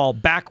don't fall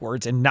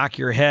backwards and knock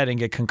your head and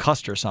get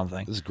concussed or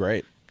something. This is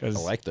great. I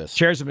like this.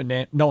 Chairs have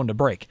been known to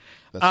break.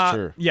 That's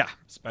true. Yeah,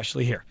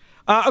 especially here.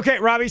 Okay,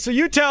 Robbie, so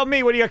you tell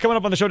me, what do you got coming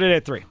up on the show today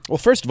at 3? Well,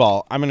 first of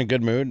all, I'm in a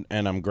good mood,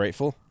 and I'm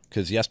grateful,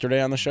 because yesterday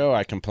on the show,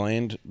 I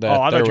complained that I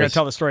thought you were going to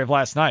tell the story of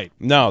last night.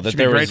 No, that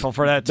there was... grateful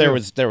for that, too.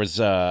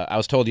 I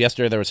was told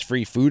yesterday there was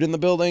free food in the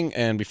building,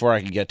 and before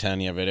I could get to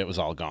any of it, it was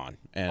all gone.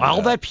 And,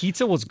 all that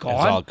pizza was gone? It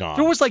was all gone.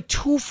 There was like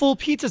 2 full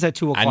pizzas at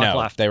 2 o'clock left.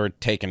 I know. They were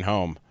taken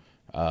home.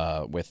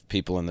 With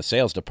people in the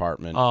sales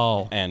department.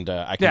 Oh. And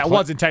it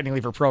wasn't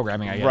technically for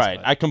programming, I guess. Right.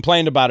 But. I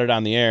complained about it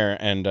on the air,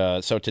 and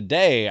so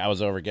today I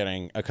was over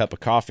getting a cup of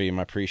coffee,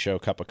 my pre-show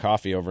cup of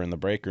coffee over in the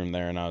break room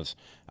there, and I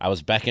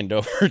was beckoned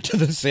over to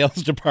the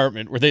sales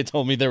department where they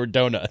told me there were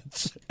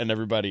donuts, and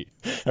everybody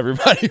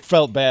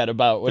felt bad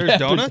about what happened.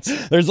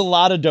 Donuts? There's a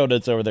lot of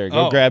donuts over there.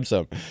 Go grab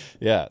some.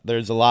 Yeah,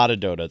 there's a lot of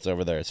donuts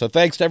over there. So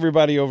thanks to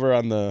everybody over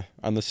on the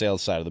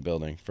sales side of the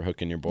building for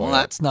hooking your boy. Well,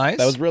 that's nice.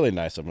 That was really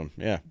nice of them.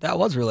 Yeah. That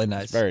was really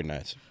nice. It's very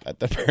nice.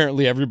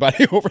 Apparently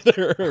everybody over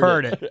there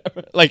heard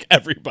it. Like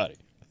everybody.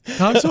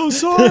 I'm so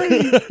sorry.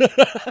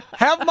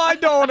 Have my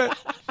donut.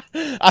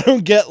 I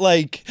don't get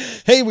like,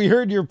 hey, we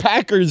heard your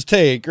Packers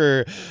take,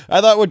 or I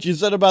thought what you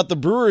said about the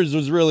Brewers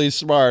was really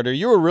smart, or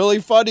you were really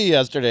funny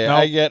yesterday. Nope.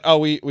 I get,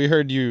 we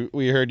heard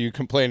you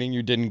complaining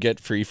you didn't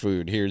get free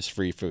food. Here's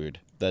free food.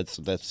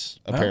 That's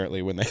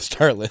apparently when they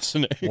start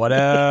listening.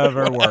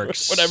 Whatever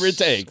works. Whatever it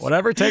takes.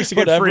 Whatever it takes to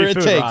get free food, Whatever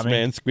it takes, Rami.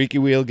 man. Squeaky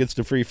wheel gets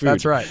the free food.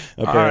 That's right.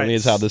 Apparently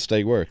is how this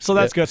thing works. So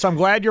that's good. So I'm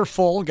glad you're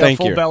full. Got a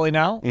full belly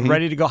now. Mm-hmm.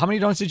 Ready to go. How many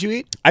donuts did you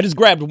eat? I just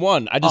grabbed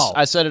one.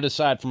 I set it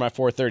aside for my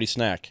 4:30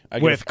 snack.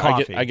 With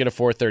coffee. I get a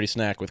 4:30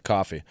 snack with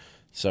coffee.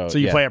 So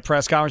you play a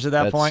press conference at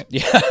that point?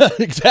 Yeah,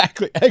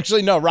 exactly.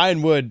 Actually, no.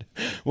 Ryan Wood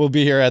will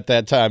be here at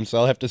that time, so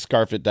I'll have to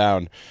scarf it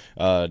down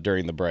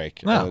during the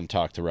break Wow. and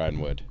talk to Ryan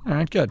Wood. All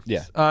right, good.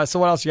 Yeah. So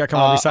what else you got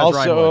coming up besides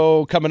Ryan Wood?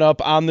 Also coming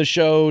up on the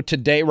show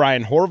today,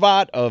 Ryan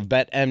Horvat of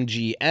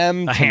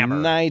BetMGM. The Hammer.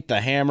 Tonight,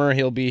 the Hammer.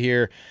 He'll be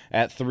here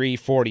at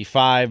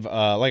 3:45.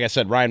 Like I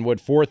said, Ryan Wood,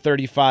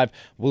 4:35.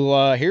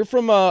 We'll hear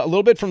from a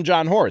little bit from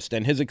John Horst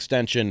and his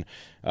extension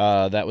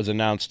that was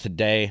announced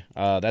today.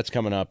 That's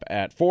coming up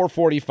at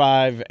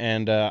 4:45.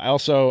 And I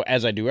also,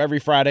 as I do every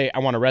Friday, I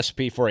want a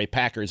recipe for a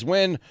Packers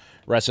win,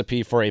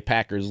 recipe for a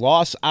Packers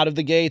loss out of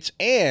the gates,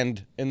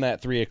 and in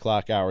that 3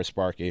 o'clock hour,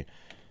 Sparky,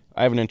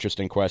 I have an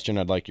interesting question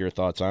I'd like your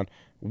thoughts on.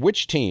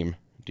 Which team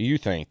do you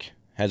think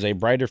has a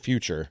brighter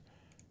future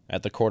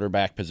at the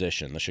quarterback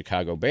position, the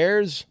Chicago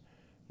Bears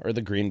or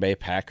the Green Bay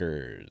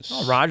Packers?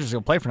 Well, Rodgers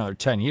will play for another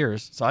 10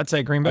 years, so I'd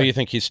say Green Bay. Oh, you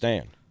think he's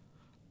staying?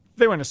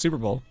 They win a Super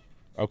Bowl.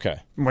 Okay.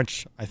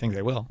 Which I think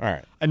they will. All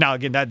right. And now,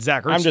 again, that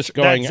Zach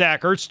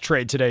Ertz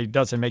trade today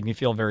doesn't make me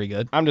feel very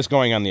good. I'm just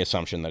going on the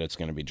assumption that it's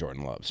going to be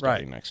Jordan Love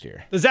starting next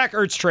year. The Zach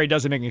Ertz trade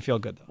doesn't make me feel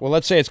good, though. Well,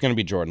 let's say it's going to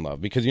be Jordan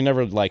Love, because you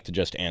never like to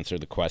just answer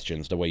the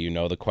questions the way you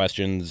know the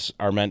questions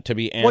are meant to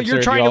be answered. Well,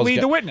 you're trying to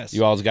lead the witness.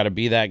 You always got to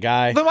be that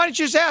guy. Then why don't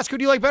you just ask, who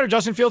do you like better,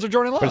 Justin Fields or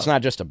Jordan Love? But it's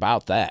not just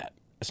about that.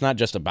 It's not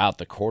just about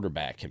the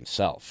quarterback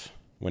himself.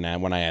 When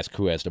I ask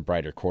who has the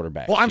brighter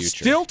quarterback I'm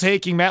future. still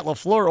taking Matt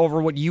LaFleur over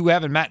what you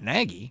have in Matt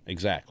Nagy.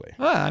 Exactly.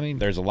 Well, I mean,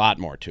 there's a lot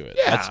more to it.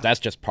 Yeah. That's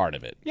just part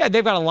of it. Yeah,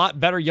 they've got a lot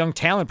better young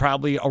talent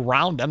probably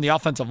around them. The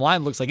offensive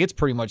line looks like it's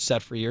pretty much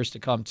set for years to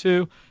come,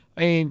 too.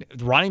 I mean,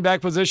 the running back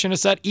position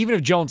is set. Even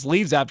if Jones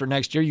leaves after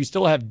next year, you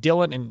still have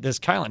Dillon, and this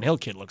Kylan Hill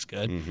kid looks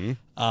good.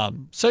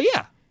 Mm-hmm. So,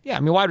 yeah. I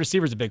mean, wide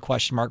receiver is a big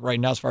question mark right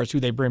now as far as who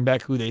they bring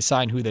back, who they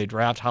sign, who they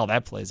draft, how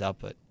that plays out.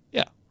 But,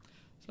 yeah,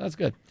 so that's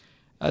good.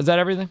 Is that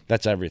everything?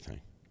 That's everything.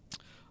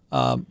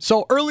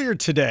 So earlier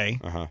today,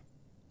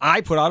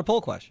 I put out a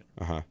poll question.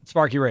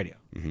 Sparky Radio.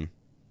 Mm-hmm.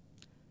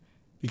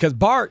 Because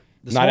Bart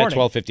this Not morning.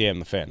 at 12:50 a.m.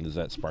 The Fan. Is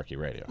that Sparky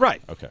Radio?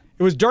 Right. Okay.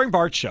 It was during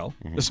Bart's show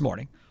this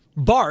morning.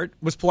 Bart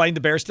was playing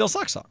the Bears Still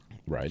Suck song.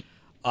 Right.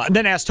 And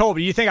then asked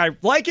Toby, do you think I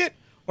like it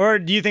or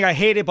do you think I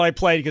hate it, but I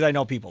play it because I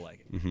know people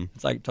like it? Mm-hmm.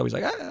 It's like Toby's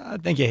like, I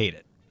think you hate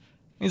it.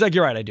 He's like,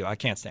 you're right, I do. I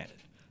can't stand it.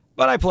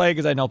 But I play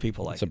because I know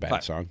people like it. It's a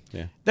bad song.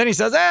 Yeah. Then he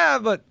says,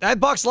 but that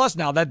Bucks Lust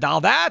now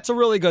that's a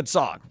really good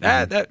song.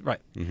 Right.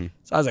 Mm-hmm.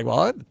 So I was like,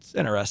 well, it's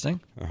interesting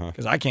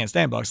because I can't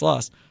stand Bucks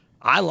Lust.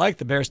 I like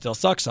the Bears Still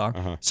Suck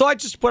song. So I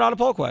just put out a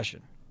poll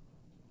question.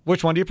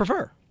 Which one do you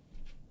prefer?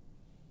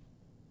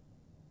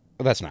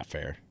 Well, that's not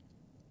fair.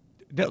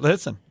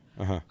 Listen,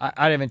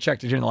 I haven't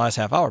checked it here in the last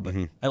half hour, but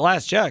at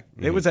last check,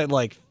 it was at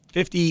like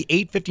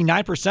 58,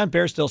 59%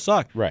 Bears Still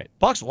Suck. Right.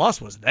 Bucks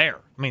Lust was there.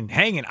 I mean,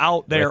 hanging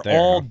out there, Right there,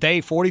 all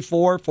day,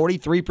 44,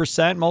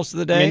 43% most of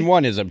the day. I mean,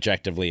 one is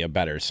objectively a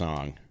better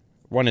song.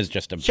 One is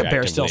just objectively. Yeah,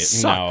 Bears Still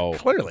Suck, no,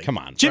 clearly. Come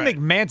on. Jim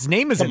McMahon's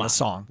name is in the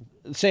song.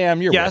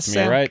 Sam, you're Yes, with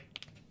me, Sam? right?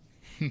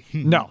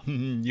 No.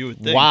 You would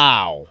think.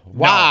 Wow.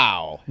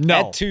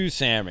 No. At 2,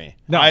 Sammy.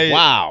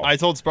 Wow. I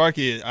told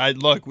Sparky,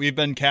 look, we've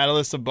been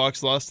catalysts of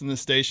Bucks Lust in the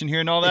station here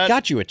and all that. It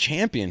got you a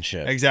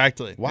championship.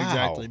 Exactly. Wow.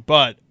 Exactly.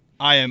 But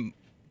I am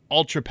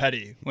ultra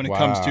petty when it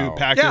comes to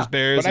Packers,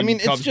 Bears, But I mean,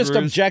 and Cubs, it's just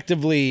Brewers.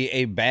 objectively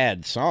a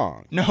bad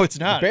song. No, it's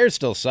not. The Bears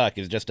Still Suck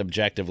is just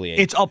objectively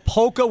It's a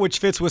polka which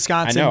fits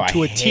Wisconsin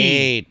to a T. I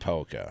hate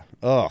polka.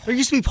 Ugh. There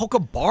used to be polka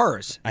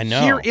bars I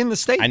know. here in the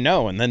state. I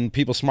know, and then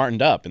people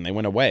smartened up and they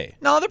went away.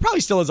 No, there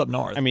probably still is up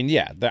north. I mean,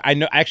 yeah. I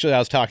know. Actually, I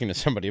was talking to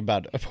somebody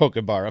about a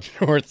polka bar up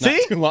north not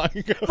too long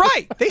ago.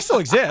 Right. They still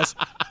exist.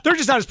 They're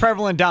just not as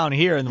prevalent down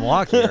here in the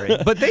Milwaukee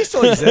area, but they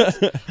still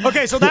exist.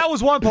 Okay, so that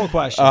was one poll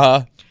question.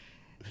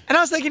 And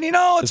I was thinking,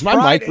 it's Is my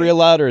Friday. mic real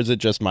loud or is it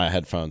just my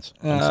headphones?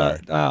 I'm sorry.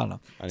 I don't know.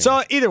 Anyway.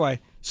 So either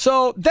way,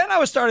 then I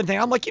was starting to think,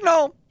 I'm like,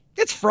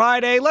 it's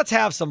Friday. Let's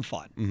have some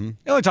fun. You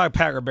only talk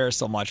Packer Bears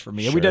so much for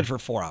me, and we did for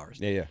 4 hours.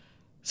 Yeah.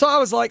 So I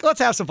was like, let's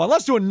have some fun.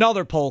 Let's do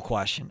another poll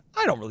question.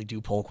 I don't really do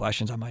poll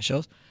questions on my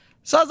shows.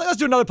 So I was like, let's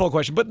do another poll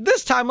question. But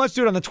this time, let's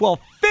do it on the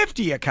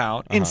 1250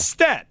 account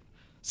instead.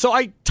 So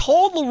I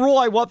told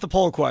Leroy what the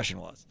poll question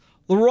was.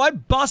 Leroy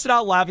busted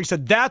out laughing,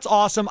 said, that's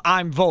awesome.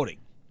 I'm voting.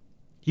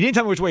 He didn't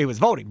tell me which way he was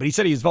voting, but he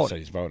said he was voting. Said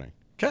he's voting.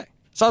 Okay.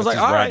 So I was That's like,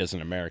 his all right right. as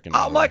an American.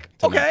 I'm like,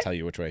 to not okay. tell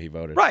you which way he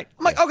voted. Right.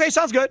 I'm like, okay,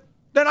 sounds good.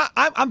 Then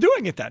I'm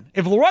doing it then.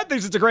 If Leroy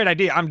thinks it's a great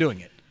idea, I'm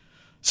doing it.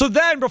 So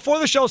then, before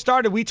the show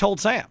started, we told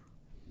Sam.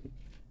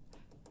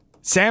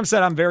 Sam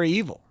said I'm very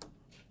evil.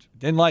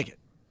 Didn't like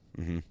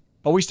it.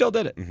 But we still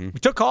did it. We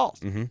took calls.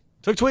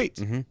 Took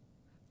tweets.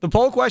 The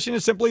poll question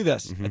is simply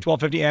this. At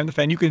 12:50 a.m. The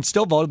Fan, you can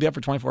still vote. It'll be up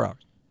for 24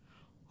 hours.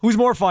 Who's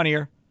more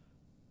funnier,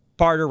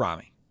 Bart or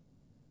Rami?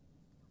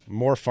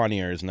 More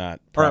funnier is not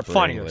Or proper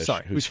funnier, English.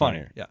 sorry. Who's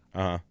funnier?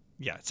 Yeah.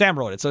 Yeah, Sam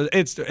wrote it, so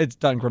it's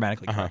done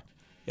grammatically correct.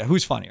 Yeah,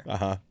 who's funnier?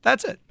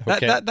 That's it.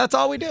 Okay. That's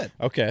all we did.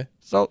 Okay.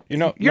 So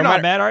you're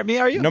not mad at me,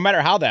 are you? No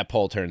matter how that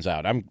poll turns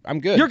out, I'm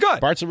good. You're good.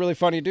 Bart's a really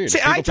funny dude. See,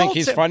 If people I think told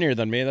he's Sam- funnier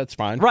than me, that's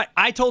fine. Right.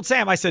 I told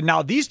Sam, I said,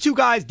 now these two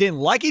guys didn't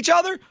like each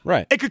other.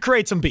 Right. It could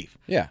create some beef.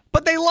 Yeah.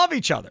 But they love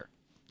each other.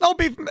 No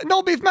beef,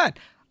 man.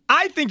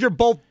 I think you're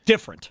both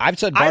different. I've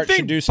said Bart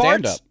should do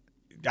stand-up.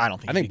 I don't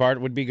think. I think Bart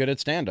would be good at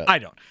stand-up. I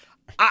don't.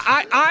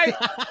 I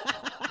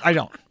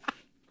don't.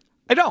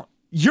 I don't.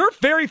 You're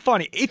very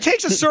funny. It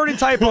takes a certain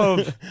type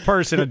of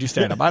person to do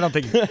stand-up.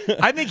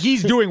 I think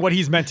he's doing what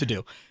he's meant to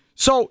do.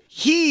 So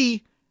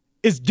he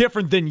is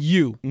different than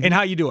you in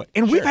how you do it.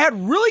 And we've had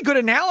really good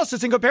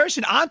analysis and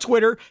comparison on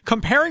Twitter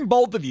comparing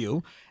both of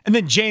you. And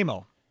then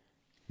J-Mo,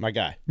 my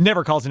guy,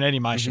 never calls in any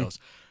of my shows,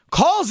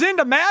 calls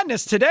into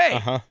Madness today.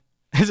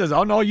 He says,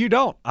 oh, no, you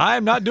don't. I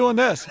am not doing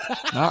this.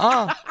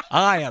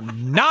 I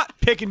am not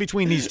picking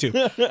between these two.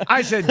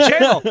 I said,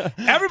 J-Mo,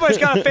 everybody's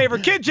got a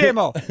favorite kid,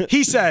 J-Mo.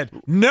 He said,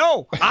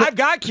 no, I've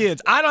got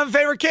kids. I don't have a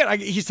favorite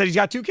kid. He said he's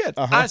got 2 kids.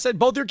 I said,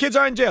 both your kids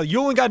are in jail. You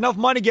only got enough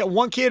money to get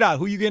 1 kid out.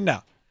 Who you getting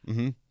out?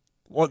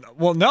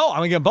 Well, no, I'm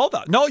going to get both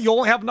out. No, you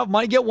only have enough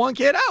money to get 1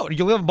 kid out.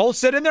 You let them both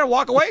sit in there and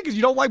walk away because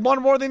you don't like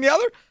one more than the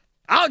other?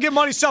 I'll get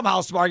money somehow,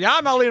 Sparky.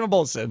 I'm not leaving them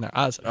both sitting there.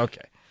 I said,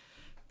 okay.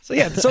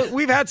 So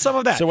we've had some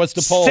of that. So what's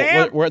the poll?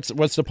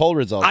 What's the poll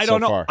results? I don't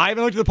know. So far? I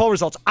haven't looked at the poll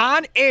results.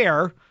 On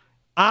air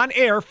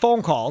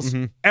phone calls,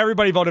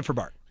 everybody voted for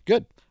Bart.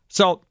 Good.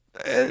 So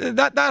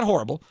not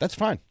horrible. That's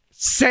fine.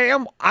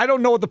 Sam, I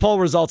don't know what the poll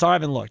results are. I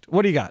haven't looked.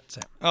 What do you got,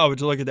 Sam? Oh, would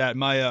you look at that?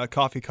 My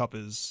coffee cup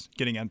is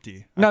getting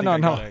empty. No.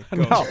 Grab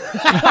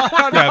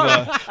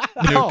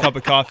a new cup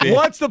of coffee.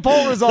 What's the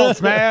poll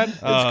results, man?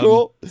 That's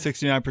cool.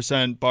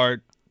 69%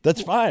 Bart.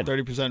 That's fine.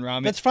 30%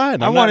 Rami. That's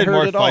fine. I wanted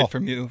more fight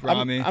from you,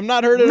 Rami. I'm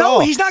not hurt at all.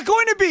 No, he's not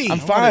going to be. I'm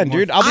fine,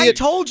 dude. I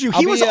told you.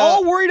 He was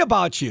all worried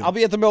about you. I'll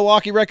be at the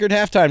Milwaukee Record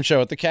halftime show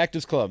at the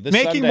Cactus Club this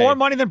Making Sunday. more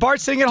money than Bart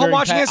sitting at home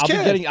watching his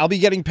kid. I'll be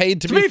getting paid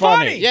to be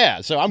funny.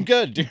 Yeah, so I'm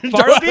good, dude.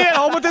 Bart will be at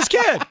home with his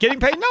kid, getting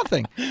paid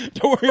nothing.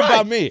 Don't worry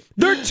about me.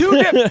 They're 2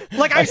 different.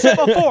 Like I said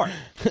before,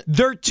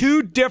 they're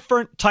 2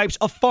 different types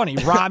of funny,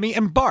 Rami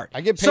and Bart.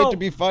 I get paid to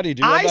be funny,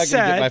 dude. I'm not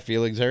going to get my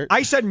feelings hurt.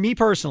 I said me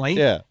personally.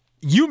 Yeah.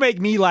 You make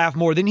me laugh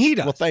more than he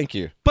does. Well, thank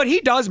you. But he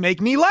does make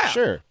me laugh.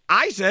 Sure.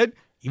 I said,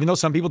 even though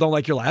some people don't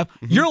like your laugh,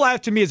 your laugh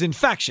to me is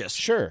infectious.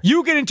 Sure.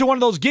 You get into one of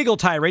those giggle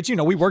tirades. You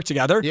know, we work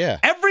together. Yeah.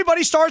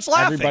 Everybody starts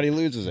laughing. Everybody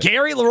loses it.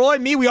 Gary, Leroy,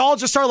 me, we all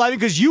just start laughing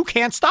because you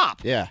can't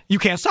stop. Yeah. You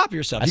can't stop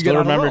yourself. I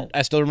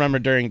still remember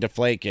during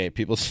Deflategate,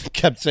 people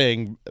kept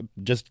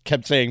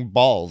saying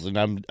balls, and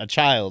I'm a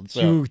child. So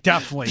you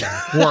definitely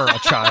were a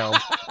child.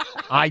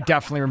 I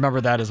definitely remember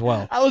that as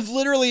well. I was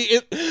literally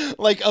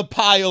like a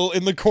pile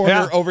in the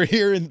corner over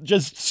here and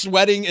just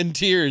sweating in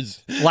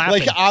tears.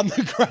 Laughing. Like on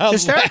the ground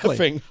hysterically.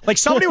 laughing. Like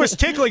somebody was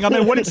tickling them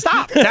and wouldn't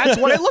stop. That's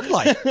what it looked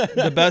like.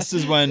 The best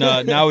is when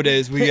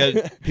nowadays we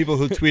get people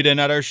who tweet in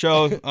at our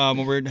show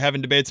when we're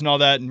having debates and all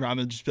that, and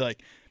Rami would just be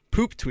like,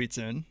 poop tweets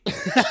in.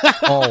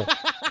 Oh,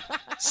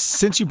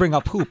 since you bring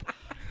up poop.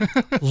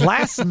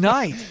 Last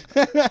night,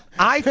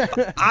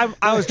 I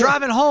was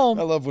driving home.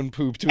 I love when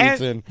poop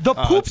tweets in. The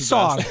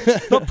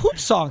poop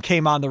song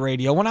came on the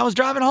radio when I was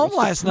driving home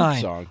last night.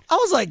 Song? I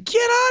was like,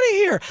 get out of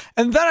here!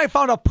 And then I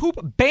found a Poop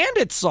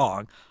Bandit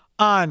song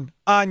on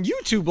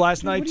YouTube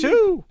last night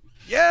too.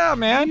 Yeah,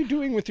 man. What are you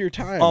doing with your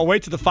time? Oh,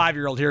 wait till the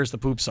 5-year-old hears the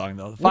poop song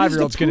though. The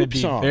 5-year-old's going to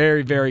be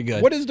very, very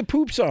good. What is the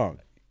poop song?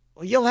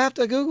 Well, you'll have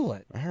to Google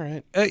it. All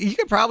right. You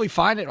could probably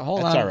find it.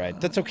 Hold on. That's all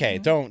right. That's okay.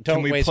 Don't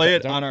Can we waste play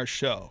it on our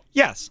show?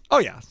 Yes. Oh,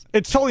 yes.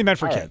 It's totally meant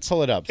for all kids. Right,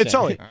 pull it up. It's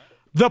Sam. totally.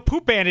 The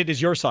Poop Bandit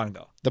is your song,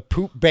 though. The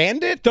Poop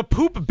Bandit? The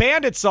Poop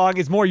Bandit song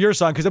is more your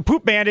song because the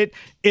Poop Bandit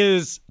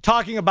is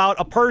talking about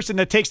a person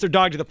that takes their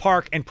dog to the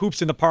park and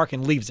poops in the park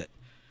and leaves it.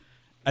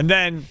 And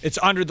then it's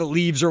under the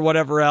leaves or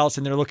whatever else,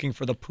 and they're looking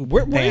for the Poop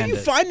Bandit. Where are you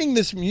finding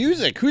this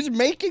music? Who's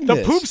making this?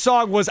 The Poop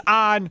song was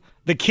on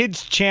the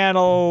kids'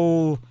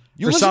 channel.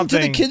 You listen to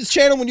the kids'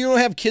 channel when you don't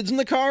have kids in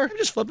the car? I'm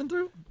just flipping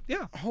through.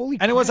 Yeah. Holy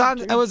crap, it was on.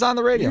 Dude. It was on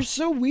the radio. You're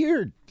so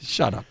weird.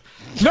 Shut up.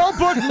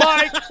 Notebook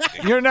Mike,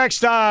 you're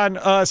next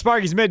on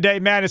Sparky's Midday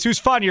Madness. Who's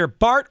funnier,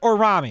 Bart or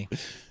Rami?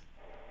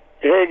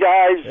 Hey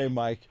guys. Hey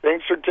Mike.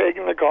 Thanks for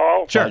taking the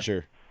call.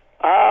 Sure.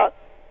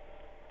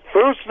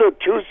 First the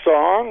 2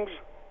 songs.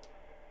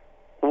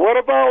 What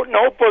about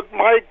Notebook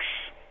Mike's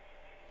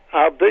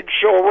Big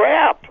Show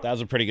rap? That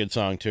was a pretty good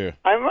song too.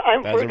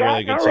 I'm that was a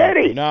really good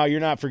already. song. No, you're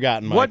not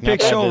forgotten, Mike. What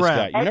Big Show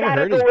rap? You never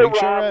heard his Big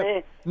Show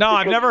rap? No,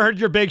 I've never heard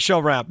your Big Show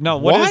rap. No,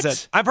 what is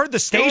it? I've heard the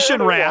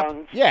station rap.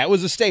 Yeah, it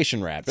was a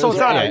station rap. So it's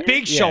not a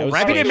Big Show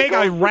rap. He didn't make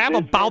a rap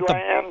about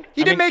the.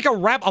 He didn't make a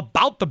rap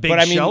about the Big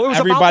Show. It was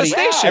about the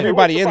station.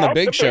 Everybody in the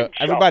Big Show.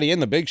 Everybody in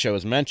the Big Show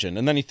is mentioned,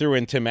 and then he threw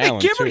in Tim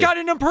Allen. McGivern got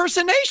an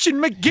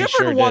impersonation.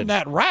 McGivern won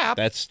that rap.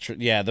 That's true.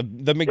 Yeah, the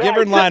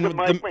McGivern line. The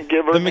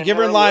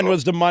McGivern line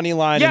was the money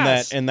line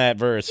in that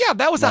verse. Yeah,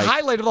 that was the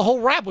highlight of the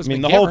whole rap. Was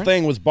the whole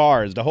thing was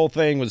bars. The whole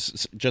thing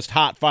was just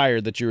hot fire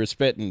that you were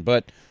spitting,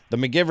 but. The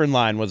McGivern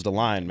line was the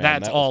line, man.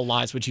 That's all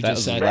lies, what you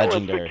just said. That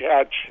was the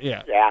catch.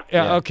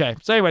 Yeah. Okay.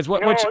 So, anyways,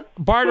 which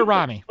Bart or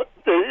Rami?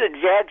 The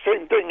exact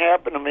same thing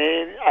happened to me.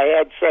 I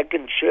had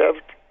second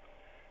shift,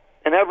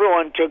 and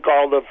everyone took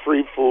all the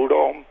free food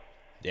home.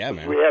 Yeah,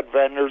 man. We had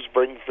vendors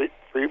bring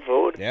free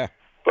food. Yeah.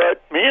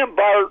 But me and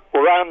Bart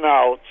were on the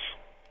outs.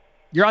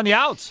 You're on the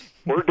outs?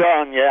 We're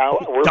done, yeah.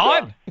 We're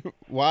done?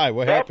 Why?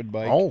 What happened,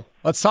 Mike? Oh,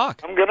 let's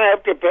talk. I'm going to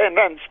have to depend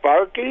on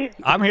Sparky.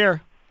 I'm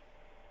here.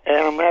 and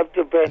I'm going to have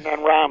to depend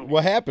on Romney.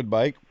 What happened,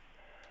 Mike?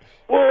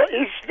 Well,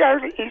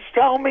 he's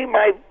telling me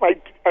I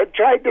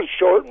tried to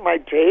shorten my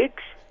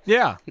takes.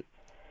 Yeah.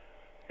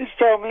 He's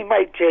telling me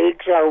my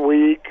takes are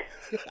weak.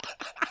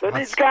 Then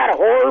he's got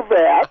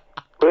Horvat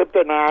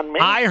ripping on me.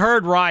 I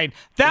heard Ryan.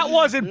 That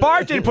wasn't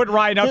Bart didn't put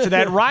Ryan up to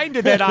that. Ryan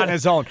did that on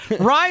his own.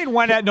 Ryan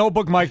went at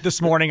Notebook Mike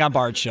this morning on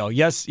Bart's show.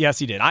 Yes,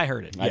 he did. I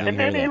heard it. Yeah. And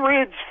then he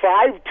reads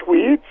 5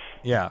 tweets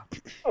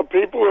of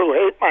people who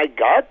hate my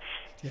guts.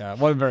 Yeah, it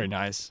wasn't very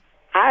nice.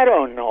 I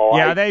don't know.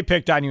 Yeah, they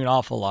picked on you an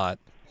awful lot.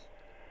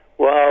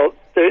 Well,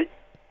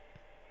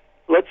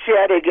 let's see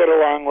how they get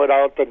along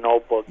without the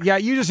Notebook. Yeah,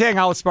 you just hang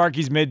out with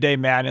Sparky's Midday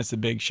Madness, the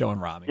Big Show, and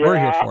Rami. Yeah, We're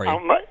here for you.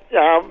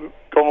 I'm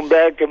going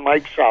back to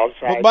Mike's house.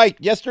 Well, Mike,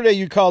 yesterday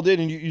you called in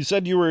and you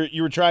said you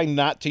were trying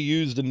not to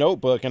use the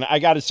Notebook, and I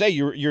got to say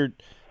your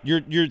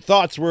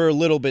thoughts were a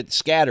little bit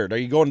scattered. Are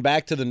you going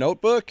back to the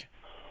Notebook?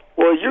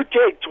 Well, you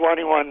take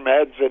 21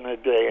 meds in a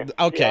day.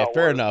 Okay,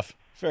 fair enough.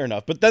 Fair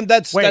enough. But then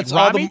that's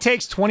Rami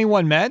takes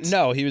 21 meds?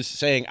 No, he was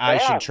saying I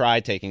should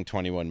try taking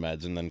 21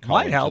 meds and then call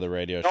into the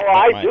radio show. No,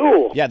 I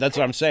do. Yeah, that's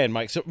what I'm saying,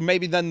 Mike. So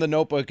maybe then the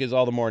Notebook is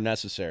all the more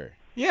necessary.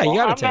 Yeah, you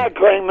got to take it. I'm not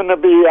claiming to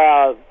be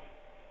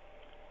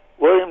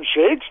William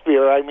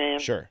Shakespeare. I mean,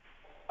 sure.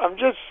 I'm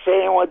just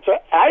saying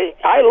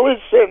I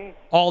listen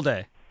all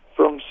day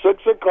from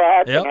 6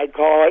 o'clock and I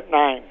call at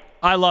 9.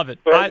 I love it.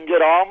 So I can get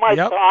all my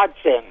thoughts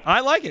in. I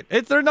like it.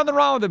 There's nothing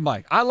wrong with it,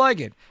 Mike. I like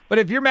it. But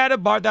if you're mad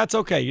at Bart, that's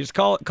okay. You just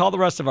call the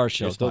rest of our shows.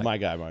 You're still Mike. my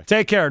guy, Mike.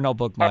 Take care,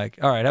 Notebook Mike.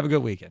 All right, have a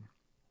good weekend.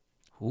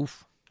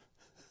 Oof.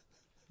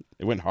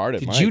 It went hard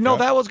at Mike. Did you know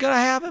that was going to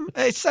happen?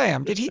 Hey,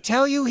 Sam, did he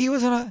tell you he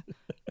was on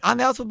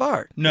the outs with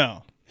Bart?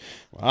 No.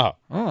 Wow.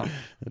 Oh.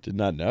 I did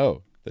not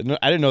know.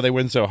 I didn't know they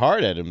went so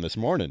hard at him this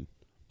morning.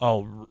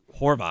 Oh,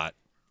 Horvat.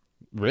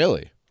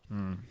 Really?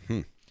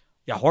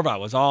 Yeah, Horvat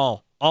was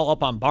all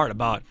up on Bart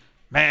about,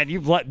 man,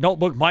 you've let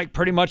Notebook Mike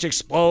pretty much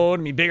explode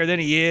and be bigger than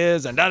he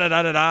is, and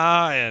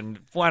da-da-da-da-da, and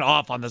went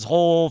off on this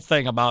whole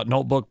thing about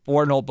Notebook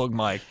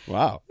Mike.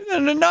 Wow.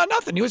 And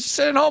nothing. He was just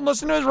sitting home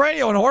listening to his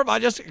radio, and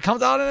Horvat just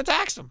comes out and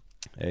attacks him.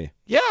 Hey.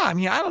 Yeah, I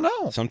mean, I don't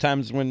know.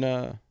 Sometimes when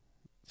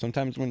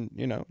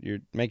you're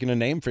making a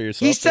name for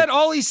yourself. He said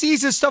all he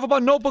sees is stuff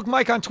about Notebook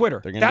Mike on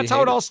Twitter. That's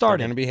how it all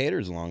started. There are going to be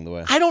haters along the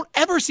way. I don't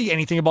ever see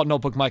anything about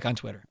Notebook Mike on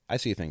Twitter. I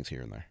see things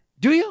here and there.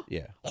 Do you?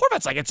 Yeah.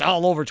 Horvat's like, it's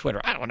all over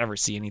Twitter. I don't ever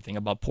see anything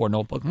about poor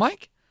Notebook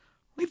Mike.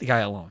 Leave the guy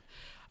alone.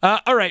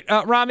 All right,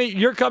 Rami,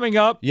 you're coming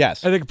up.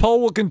 Yes. The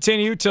poll will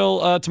continue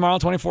till tomorrow,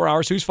 24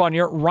 hours. Who's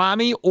funnier,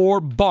 Rami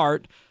or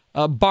Bart?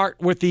 Bart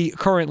with the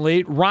current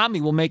lead.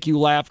 Rami will make you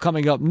laugh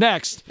coming up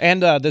next.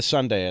 And this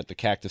Sunday at the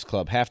Cactus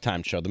Club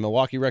halftime show, the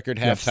Milwaukee Record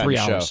halftime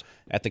show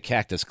at the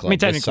Cactus Club. I mean,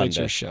 technically it's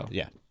your show.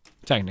 Yeah.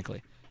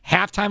 Technically.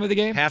 Halftime of the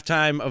game?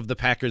 Halftime of the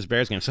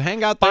Packers-Bears game. So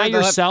hang out there. By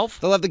yourself?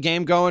 They'll have the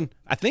game going.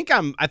 I think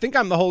I'm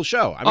the whole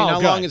show. I mean,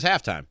 how long is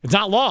halftime? It's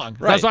not long.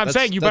 Right. That's what I'm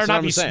saying. You better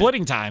not be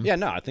splitting time. Yeah,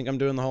 no, I think I'm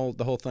doing the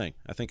whole thing.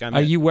 I think I'm.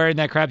 Are you wearing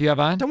that crap you have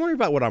on? Don't worry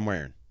about what I'm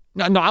wearing.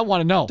 No, I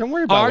want to know. Don't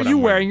worry about what I'm wearing. Are you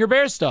wearing your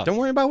Bears stuff? Don't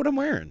worry about what I'm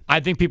wearing.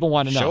 I think people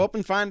want to know. Show up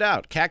and find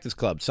out. Cactus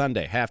Club,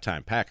 Sunday,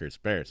 halftime, Packers,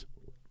 Bears.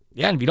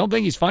 Yeah, and if you don't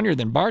think he's funnier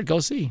than Bart, go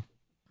see.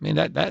 I mean,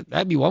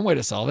 that'd be one way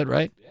to solve it,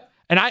 right? Yeah.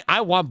 And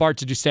I want Bart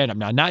to do stand-up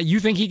now. Now,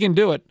 you think he can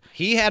do it.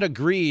 He had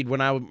agreed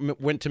when I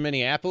went to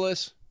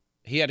Minneapolis,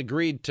 he had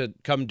agreed to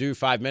come do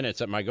 5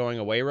 minutes at my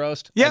going-away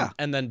roast. Yeah.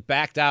 And then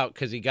backed out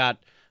because he got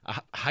a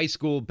high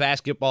school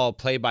basketball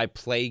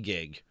play-by-play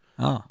gig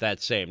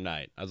that same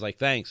night. I was like,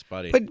 thanks,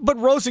 buddy. But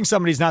roasting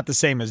somebody's not the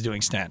same as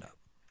doing stand-up.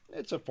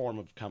 It's a form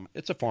of comedy.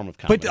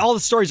 But all the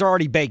stories are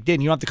already baked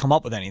in. You don't have to come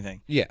up with anything.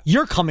 Yeah.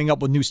 You're coming up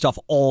with new stuff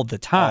all the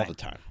time. All the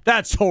time.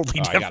 That's totally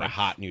different. I got a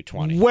hot new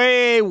 20.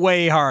 Way,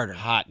 way harder.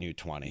 Hot new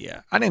 20.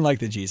 Yeah. I didn't like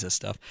the Jesus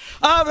stuff.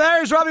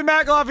 There's Robbie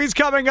McElroy. He's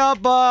coming up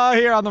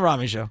here on The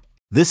Rami Show.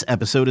 This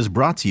episode is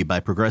brought to you by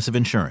Progressive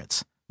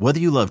Insurance.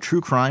 Whether you love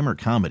true crime or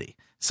comedy,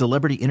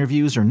 celebrity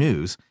interviews or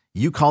news,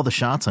 you call the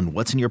shots on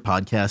what's in your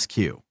podcast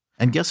queue.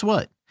 And guess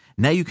what?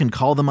 Now you can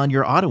call them on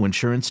your auto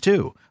insurance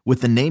too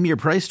with the Name Your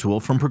Price tool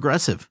from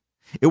Progressive.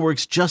 It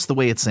works just the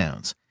way it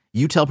sounds.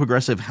 You tell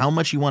Progressive how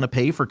much you want to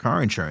pay for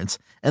car insurance,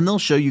 and they'll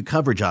show you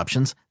coverage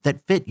options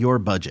that fit your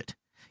budget.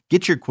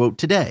 Get your quote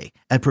today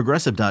at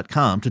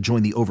Progressive.com to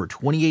join the over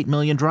 28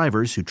 million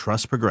drivers who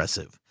trust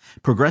Progressive.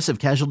 Progressive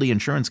Casualty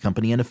Insurance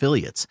Company and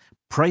Affiliates.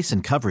 Price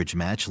and coverage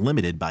match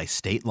limited by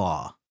state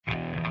law.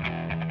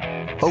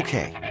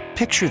 Okay,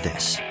 picture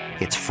this.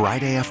 It's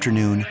Friday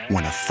afternoon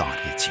when a thought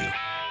hits you.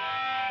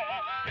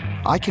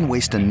 I can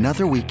waste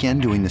another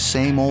weekend doing the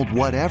same old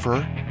whatever,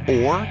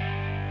 or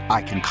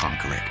I can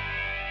conquer it.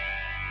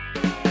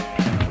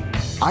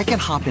 I can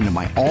hop into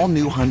my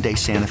all-new Hyundai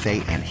Santa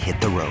Fe and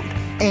hit the road.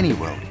 Any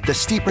road. The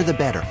steeper, the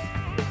better.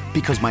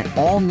 Because my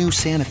all-new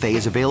Santa Fe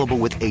is available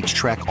with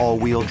H-Track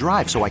all-wheel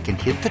drive, so I can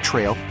hit the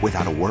trail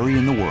without a worry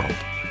in the world.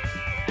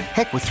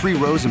 Heck, with 3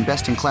 rows and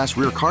best-in-class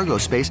rear cargo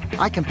space,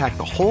 I can pack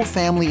the whole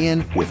family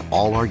in with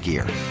all our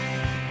gear.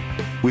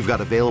 We've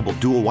got available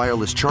dual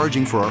wireless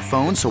charging for our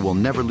phones, so we'll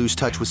never lose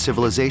touch with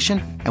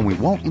civilization, and we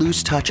won't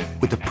lose touch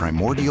with the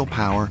primordial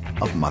power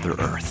of Mother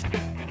Earth.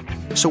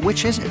 So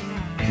which is it?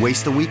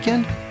 Waste the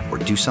weekend or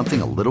do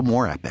something a little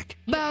more epic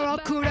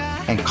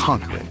and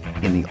conquer it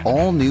in the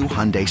all-new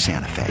Hyundai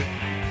Santa Fe?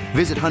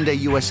 Visit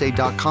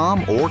HyundaiUSA.com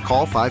or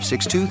call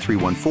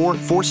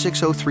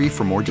 562-314-4603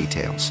 for more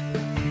details.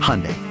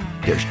 Hyundai,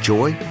 there's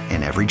joy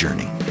in every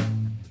journey.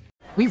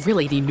 We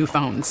really need new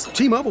phones.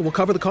 T-Mobile will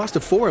cover the cost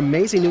of 4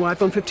 amazing new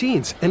iPhone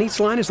 15s, and each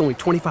line is only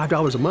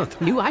 $25 a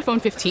month. New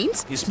iPhone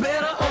 15s? It's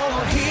better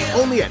over here.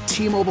 Only at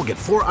T-Mobile, get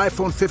 4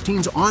 iPhone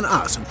 15s on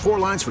us and 4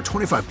 lines for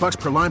 $25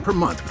 per line per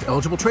month with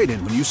eligible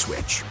trade-in when you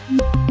switch.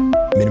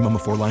 Minimum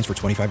of 4 lines for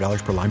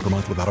 $25 per line per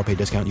month with autopay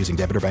discount using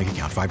debit or bank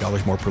account.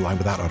 $5 more per line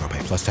without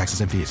autopay, plus taxes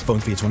and fees. Phone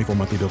fee at 24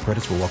 monthly bill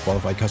credits for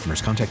well-qualified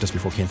customers. Contact us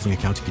before canceling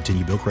account to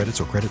continue bill credits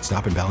or credit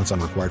stop and balance on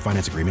required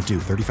finance agreement due.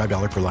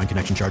 $35 per line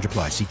connection charge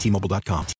applies. See T-Mobile.com.